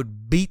guarantee you it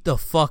would beat the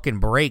fucking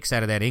brakes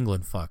out of that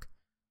England fuck.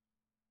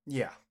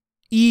 Yeah.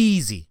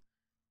 Easy.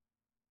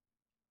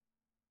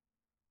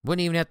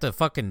 Wouldn't even have to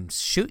fucking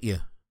shoot you.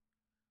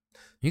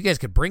 You guys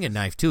could bring a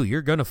knife, too.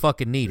 You're gonna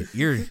fucking need it.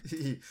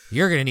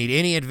 You're gonna need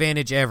any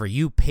advantage ever,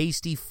 you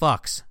pasty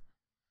fucks.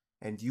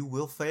 And you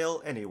will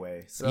fail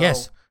anyway. So.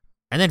 Yes.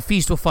 And then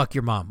Feast will fuck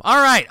your mom.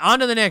 All right, on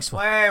to the next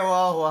one. Wait,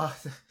 whoa.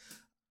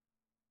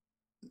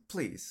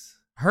 Please.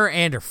 Her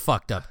and her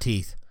fucked up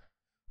teeth.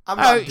 I'm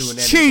not doing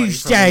it's anybody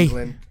Tuesday. from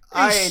England.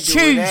 I ain't It's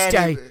doing Tuesday.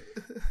 any...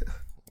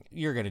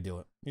 You're gonna do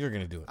it. You're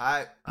gonna do it.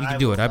 You can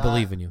do it. I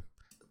believe in you.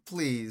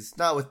 Please,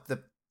 not with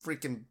the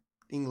freaking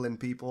England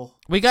people.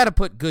 We got to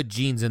put good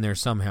genes in there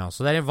somehow,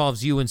 so that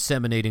involves you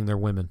inseminating their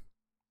women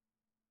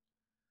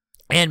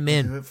and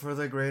men. Do it for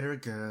the greater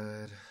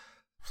good.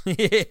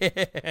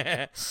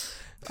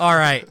 All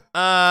right.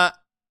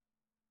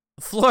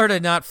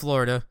 Florida, not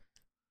Florida.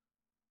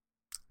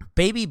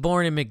 Baby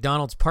born in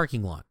McDonald's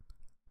parking lot.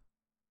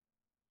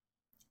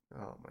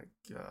 Oh my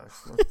gosh.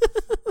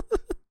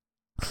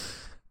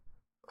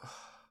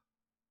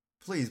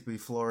 Please be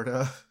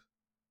Florida.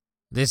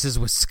 This is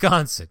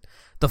Wisconsin.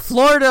 The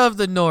Florida of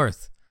the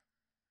North.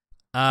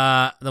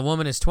 The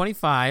woman is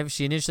 25.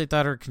 She initially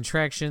thought her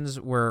contractions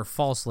were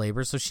false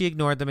labor, so she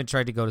ignored them and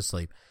tried to go to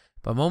sleep.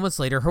 But moments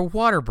later, her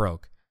water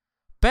broke.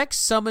 Beck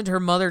summoned her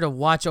mother to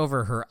watch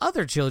over her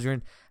other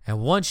children,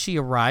 and once she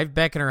arrived,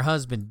 Beck and her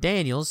husband,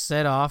 Daniel,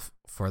 set off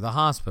for the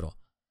hospital.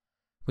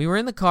 We were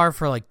in the car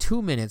for like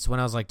 2 minutes when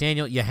I was like,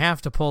 Daniel, you have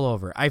to pull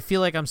over. I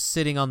feel like I'm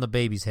sitting on the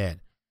baby's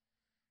head.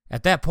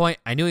 At that point,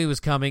 I knew he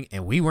was coming,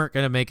 and we weren't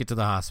going to make it to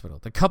the hospital.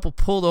 The couple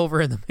pulled over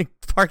in the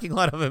parking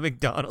lot of a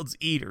McDonald's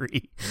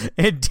eatery,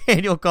 and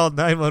Daniel called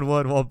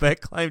 911 while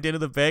Beck climbed into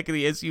the back of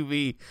the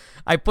SUV.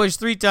 I pushed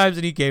 3 times,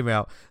 and he came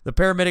out. The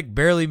paramedic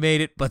barely made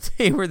it, but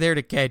they were there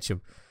to catch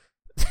him.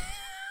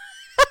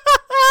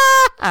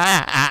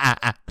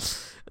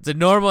 It's a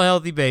normal,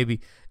 healthy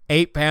baby.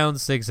 8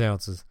 pounds, 6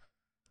 ounces.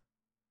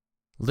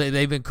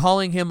 They've been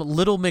calling him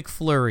Little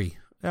McFlurry.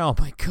 Oh,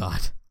 my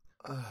God.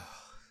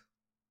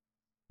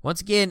 Once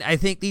again, I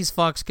think these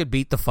fucks could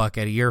beat the fuck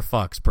out of your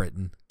fucks,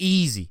 Britain.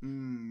 Easy.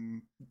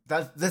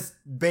 This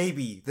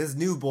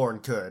newborn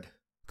could.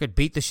 Could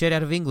beat the shit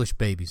out of English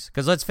babies.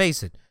 Because let's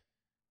face it,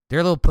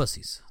 they're little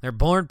pussies. They're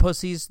born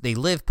pussies. They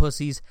live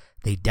pussies.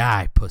 They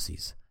die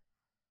pussies.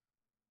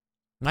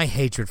 My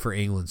hatred for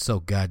England's so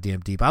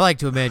goddamn deep. I like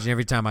to imagine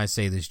every time I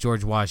say this,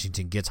 George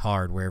Washington gets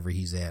hard wherever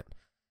he's at.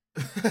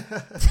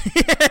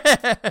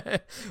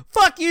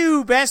 Fuck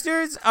you,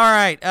 bastards. All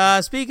right.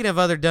 Speaking of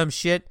other dumb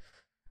shit.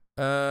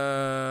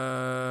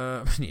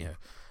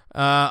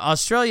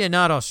 Australia,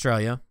 not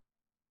Australia.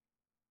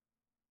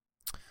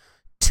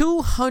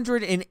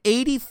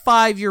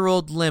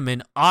 285-year-old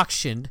lemon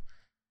auctioned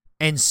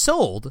and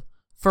sold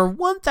for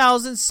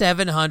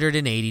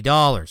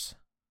 $1,780.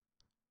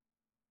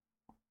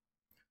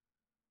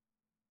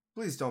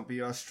 Please don't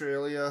be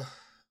Australia.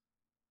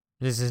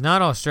 This is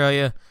not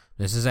Australia.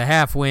 This is a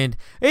half wind.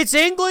 It's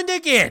England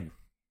again.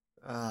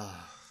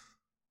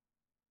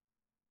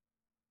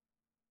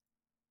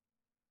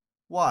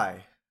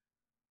 Why?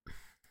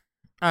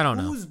 I don't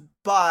know. Who's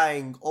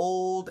buying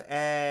old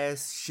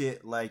ass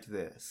shit like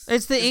this?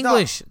 It's the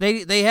English.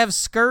 They have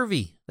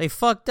scurvy. They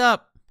fucked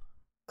up.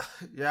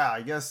 Yeah,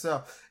 I guess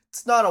so.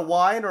 It's not a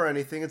wine or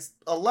anything. It's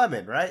a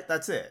lemon, right?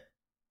 That's it.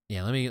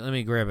 Yeah, let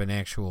me grab an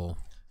actual.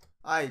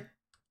 I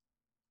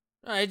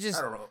don't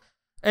know.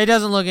 It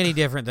doesn't look any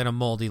different than a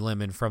moldy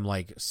lemon from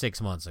like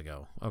 6 months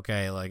ago.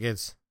 Okay, like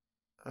it's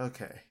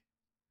okay.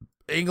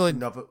 England.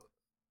 No, but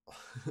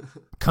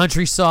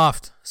Country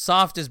soft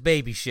as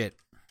baby shit.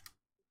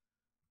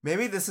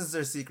 maybe this is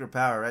their secret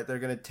power, right? They're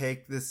gonna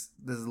take this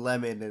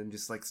lemon and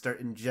just like start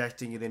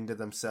injecting it into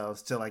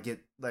themselves till I get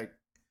like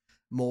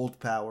mold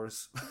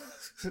powers.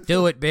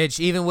 Do it, bitch.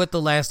 Even with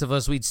The Last of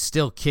Us, we'd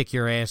still kick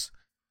your ass.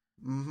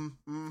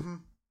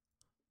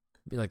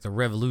 Be like the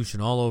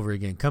revolution all over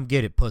again. Come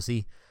get it,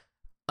 pussy.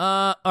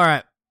 All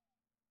right.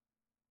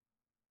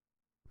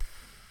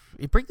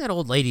 You bring that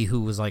old lady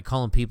who was like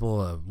calling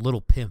people a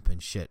little pimp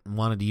and shit and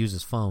wanted to use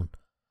his phone.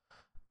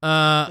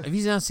 Have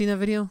you not seen that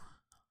video?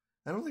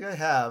 I don't think I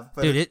have.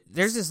 But dude,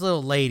 there's this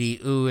little lady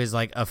who is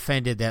like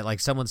offended that like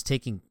someone's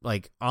taking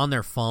like on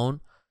their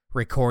phone,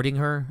 recording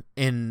her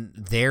in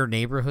their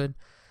neighborhood.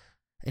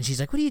 And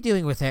she's like, what are you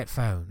doing with that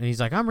phone? And he's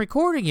like, I'm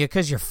recording you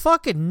because you're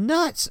fucking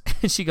nuts.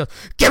 And she goes,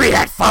 give me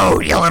that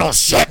phone, you little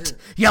shit.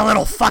 You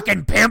little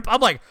fucking pimp.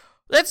 I'm like,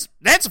 that's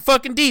a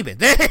fucking demon.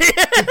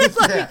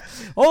 Like,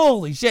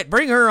 holy shit,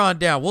 bring her on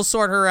down. We'll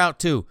sort her out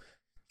too.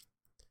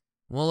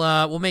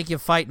 We'll make you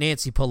fight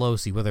Nancy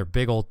Pelosi with her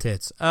big old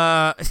tits.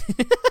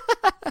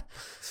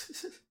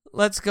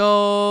 Let's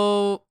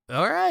go.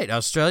 All right,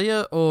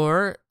 Australia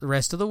or the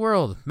rest of the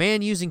world.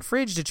 Man using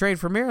fridge to train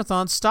for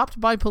marathon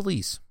stopped by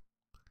police.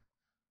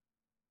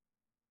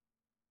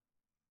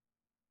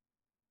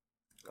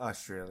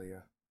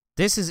 Australia.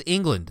 This is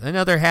England.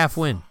 Another half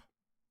win.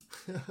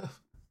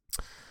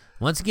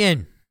 Once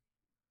again,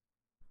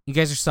 you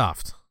guys are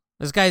soft.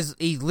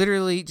 He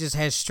literally just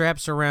has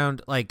straps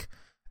around, like,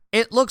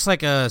 it looks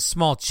like a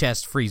small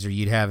chest freezer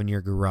you'd have in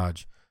your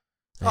garage.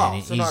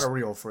 And so not a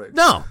real fridge.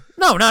 No,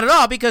 not at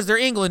all, because they're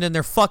England and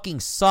they're fucking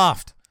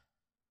soft.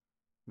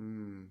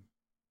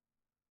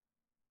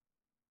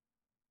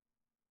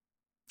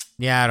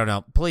 Yeah, I don't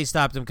know. Police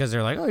stopped him because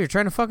they're like, oh, you're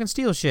trying to fucking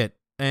steal shit.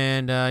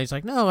 And he's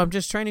like, no, I'm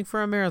just training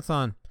for a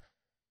marathon.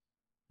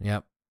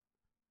 Yep.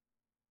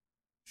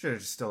 Should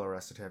have just still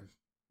arrested him.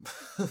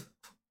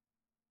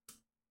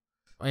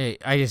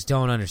 I just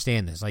don't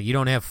understand this. Like, you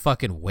don't have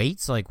fucking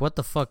weights? Like, what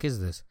the fuck is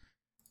this?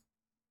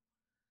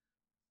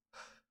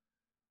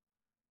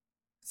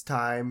 It's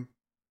time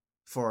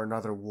for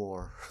another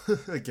war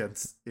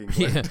against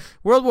England. Yeah.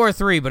 World War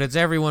III, but it's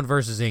everyone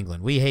versus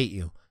England. We hate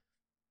you.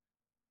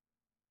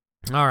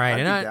 All right.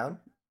 I'd be down.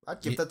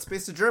 I'd give that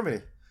space to Germany.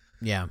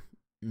 Yeah.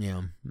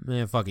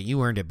 Man, fuck it.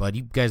 You earned it, bud.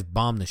 You guys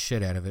bombed the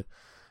shit out of it.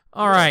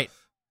 All right.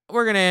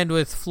 We're going to end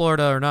with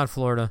Florida or not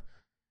Florida.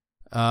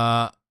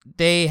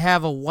 They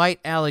have a white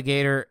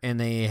alligator, and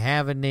they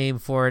have a name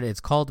for it. It's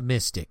called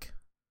Mystic.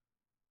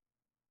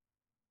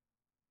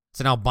 It's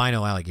an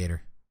albino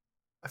alligator.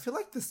 I feel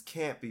like this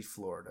can't be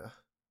Florida.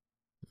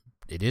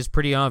 It is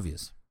pretty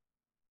obvious.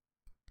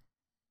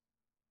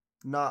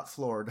 Not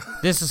Florida.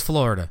 This is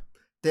Florida.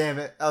 Damn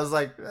it. I was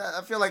like,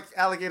 I feel like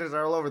alligators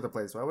are all over the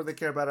place. Why would they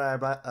care about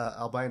an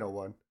albino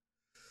one?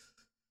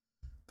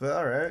 But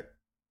all right.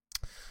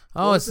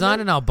 Oh, it's not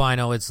an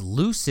albino. It's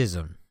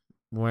leucism,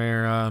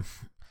 where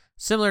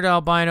similar to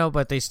albino,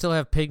 but they still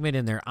have pigment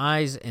in their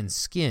eyes and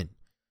skin,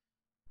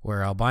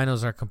 where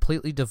albinos are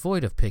completely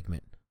devoid of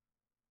pigment.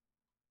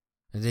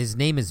 His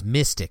name is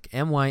Mystic,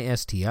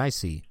 Mystic. I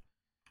see.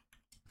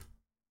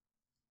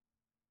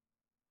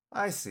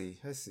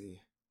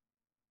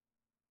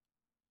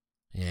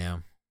 Yeah.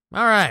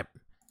 All right.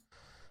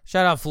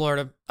 Shout out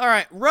Florida. All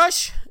right.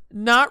 Rush,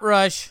 not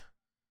Rush.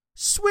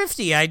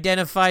 Swiftie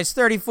identifies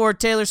 34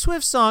 Taylor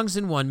Swift songs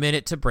in 1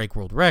 minute to break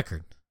world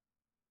record.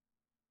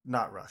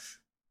 Not Rush.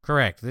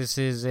 Correct. This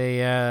is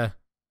a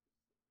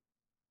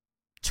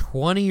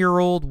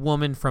 20-year-old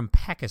woman from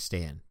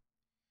Pakistan.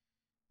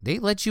 They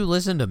let you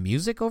listen to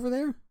music over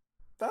there?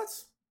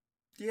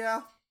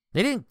 Yeah.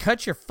 They didn't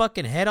cut your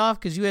fucking head off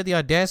because you had the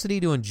audacity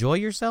to enjoy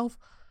yourself?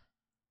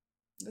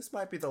 This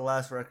might be the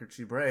last record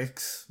she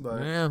breaks,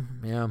 but...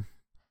 Yeah.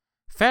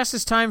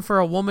 Fastest time for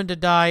a woman to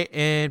die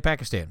in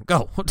Pakistan.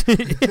 Go.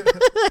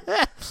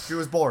 She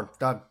was born.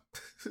 Done.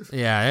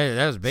 Yeah,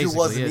 that was basically She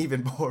wasn't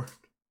even born.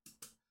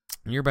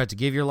 You're about to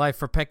give your life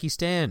for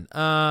Pakistan.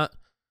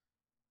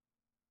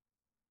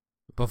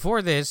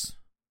 Before this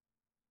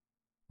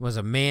was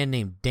a man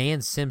named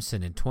Dan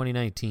Simpson in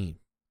 2019.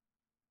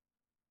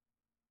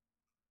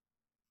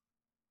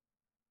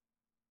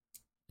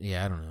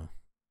 Yeah, I don't know.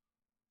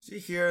 Did you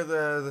hear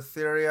the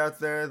theory out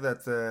there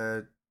that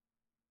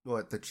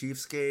the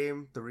Chiefs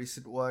game, the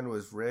recent one,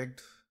 was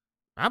rigged?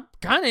 I'm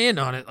kind of in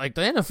on it. Like,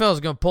 the NFL is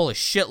going to pull a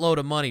shitload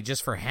of money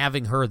just for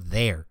having her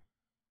there.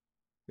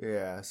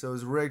 Yeah, so it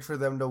was rigged for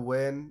them to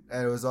win,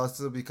 and it was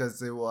also because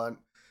they want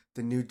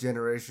the new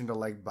generation to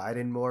like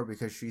Biden more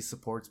because she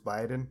supports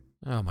Biden.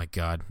 Oh, my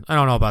God. I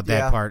don't know about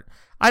that part.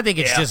 I think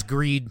it's just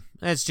greed.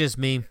 That's just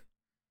me.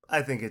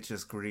 I think it's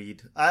just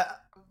greed.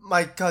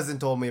 My cousin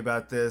told me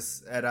about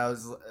this, and I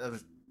was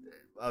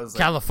like,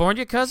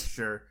 California cousin?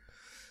 Sure.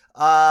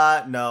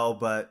 No,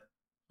 but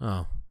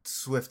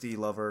Swiftie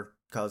lover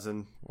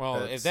cousin.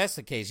 Well, if that's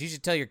the case, you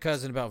should tell your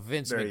cousin about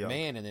Vince McMahon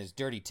young. and his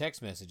dirty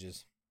text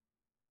messages.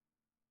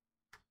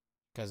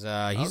 Because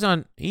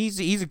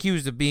he's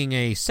accused of being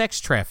a sex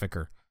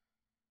trafficker.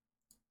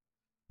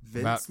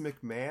 Vince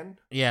McMahon?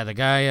 Yeah, the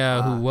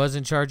guy who was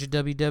in charge of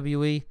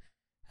WWE.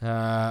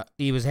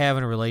 He was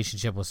having a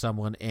relationship with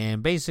someone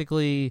and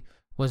basically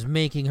was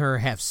making her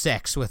have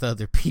sex with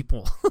other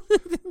people.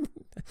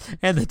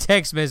 And the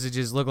text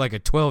messages look like a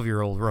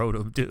 12-year-old wrote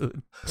them,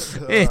 dude.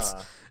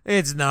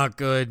 It's not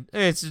good.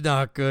 It's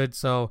not good.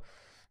 So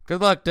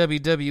Good luck,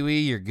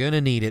 WWE. You're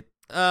gonna need it.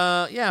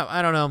 Yeah,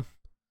 I don't know.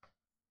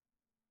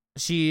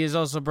 She has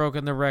also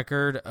broken the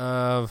record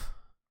of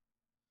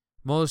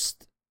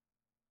most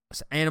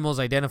animals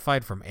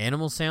identified from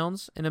animal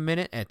sounds in a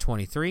minute at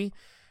 23,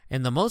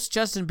 and the most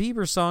Justin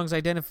Bieber songs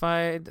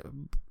identified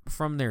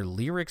from their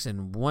lyrics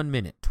in 1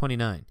 minute,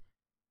 29.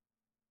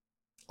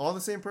 All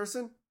the same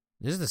person?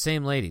 This is the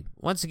same lady.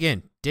 Once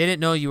again, didn't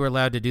know you were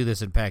allowed to do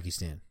this in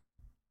Pakistan.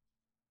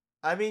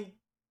 I mean,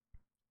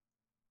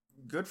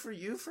 good for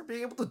you for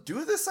being able to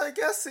do this, I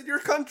guess, in your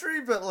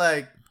country, but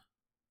like,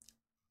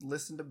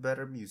 listen to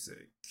better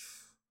music.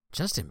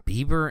 Justin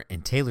Bieber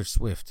and Taylor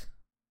Swift.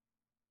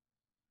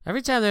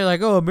 Every time they're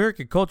like, oh,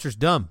 American culture's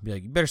dumb, you're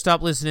like, you better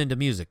stop listening to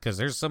music because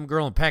there's some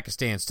girl in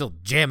Pakistan still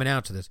jamming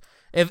out to this.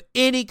 If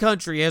any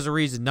country has a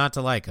reason not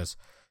to like us,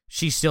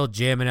 she's still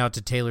jamming out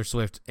to Taylor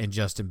Swift and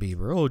Justin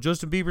Bieber. Oh,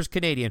 Justin Bieber's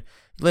Canadian.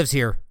 He lives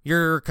here.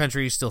 Your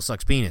country still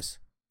sucks penis.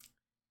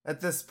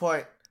 At this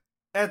point,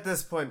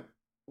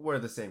 we're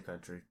the same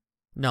country.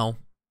 No.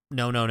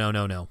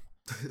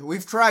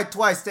 We've tried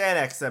twice to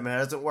annex them and it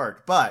hasn't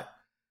worked. But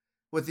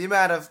with the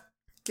amount of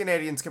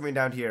Canadians coming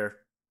down here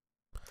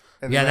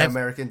and the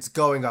Americans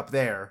going up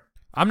there.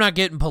 I'm not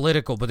getting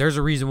political, but there's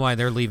a reason why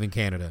they're leaving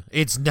Canada.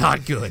 It's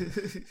not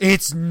good.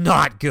 It's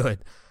not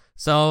good.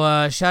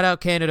 So shout out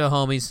Canada,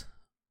 homies.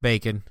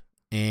 Bacon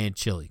and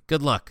chili.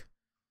 Good luck.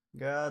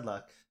 Good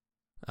luck.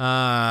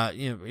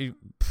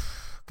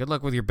 Good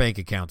luck with your bank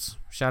accounts.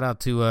 Shout out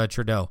to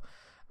Trudeau.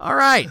 All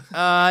right.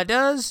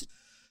 Does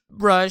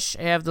Rush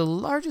have the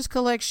largest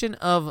collection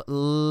of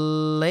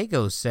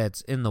Lego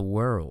sets in the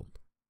world?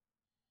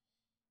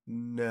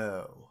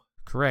 No.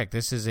 Correct.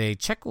 This is a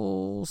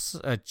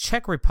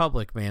Czech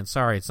Republic, man.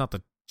 Sorry, it's not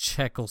the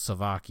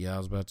Czechoslovakia I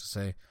was about to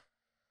say.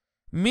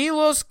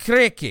 Milos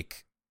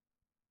Krekic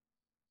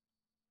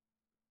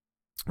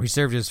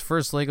received his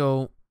first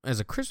Lego as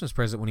a Christmas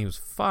present when he was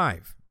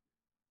 5.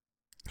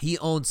 He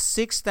owns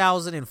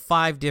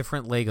 6,005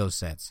 different Lego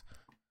sets.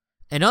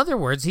 In other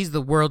words, he's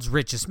the world's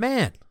richest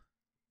man.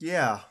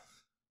 Yeah.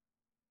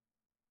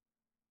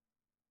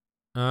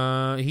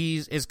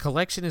 His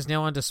collection is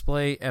now on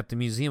display at the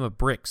Museum of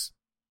Bricks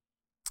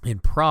in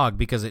Prague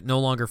because it no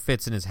longer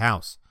fits in his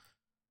house.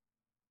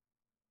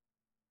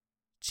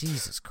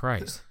 Jesus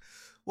Christ.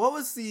 What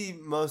was the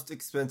most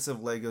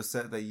expensive Lego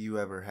set that you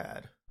ever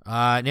had?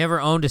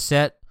 Never owned a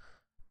set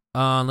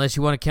unless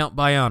you want to count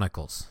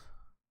Bionicles.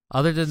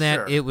 Other than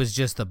that, It was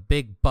just a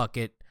big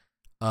bucket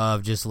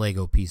of just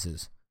Lego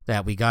pieces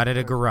that we got at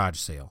a garage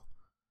sale.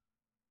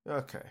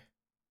 Okay.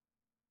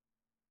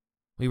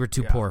 We were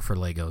too poor for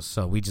Legos,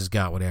 so we just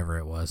got whatever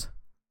it was.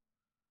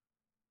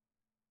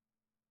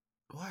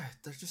 Why?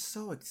 They're just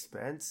so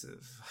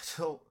expensive.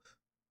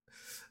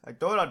 I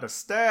don't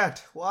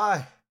understand.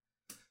 Why?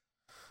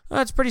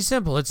 Well, it's pretty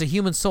simple. It's a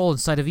human soul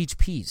inside of each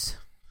piece.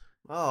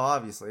 Oh,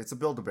 obviously. It's a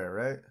Build-A-Bear,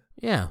 right?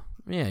 Yeah,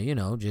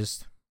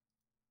 just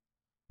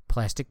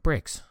plastic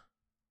bricks.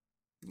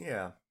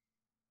 Yeah.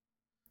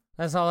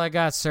 That's all I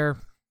got, sir.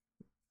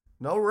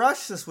 No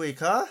Rush this week,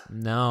 huh?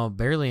 No,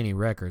 barely any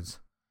records.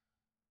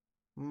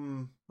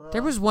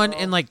 There was one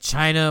in like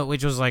China,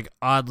 which was like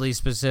oddly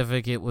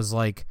specific. It was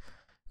like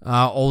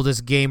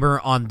oldest gamer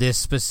on this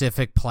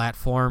specific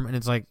platform, and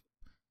it's like,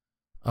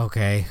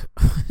 okay,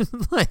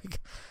 like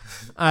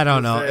I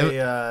don't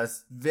know.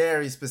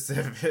 Very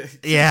specific.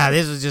 Yeah,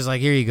 this was just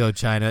like, here you go,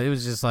 China. It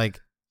was just like,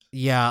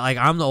 yeah, like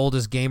I'm the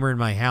oldest gamer in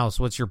my house.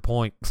 What's your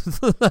point?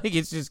 Like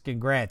it's just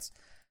congrats.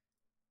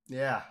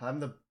 Yeah, I'm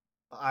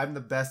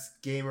the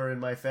best gamer in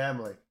my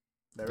family.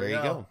 There you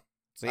go.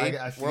 See,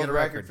 I should get a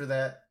record for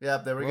that.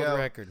 Yep, there we go.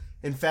 Record.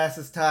 In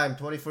fastest time,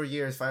 24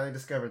 years, finally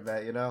discovered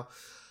that,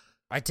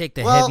 I take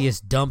the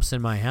heaviest dumps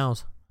in my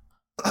house.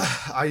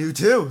 Are you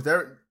too?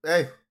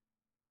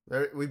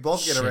 We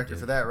both get a record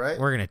for that, right?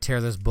 We're going to tear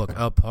this book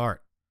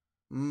apart.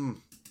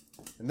 And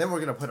then we're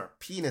going to put our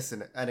penis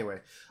in it.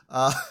 Anyway.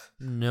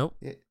 Nope.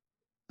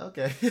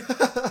 Okay.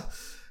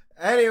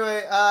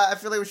 Anyway, I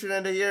feel like we should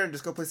end it here and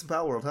just go play some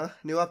Power World, huh?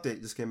 New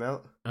update just came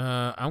out.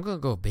 I'm going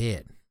to go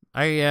bed.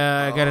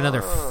 I got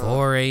another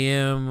 4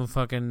 a.m.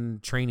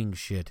 fucking training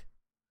shit.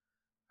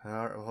 All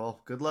right,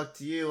 well, good luck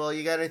to you. Well,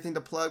 you got anything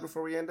to plug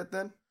before we end it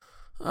then?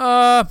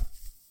 Bye.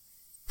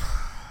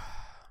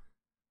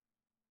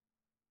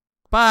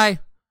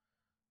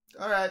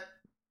 All right.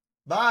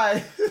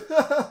 Bye.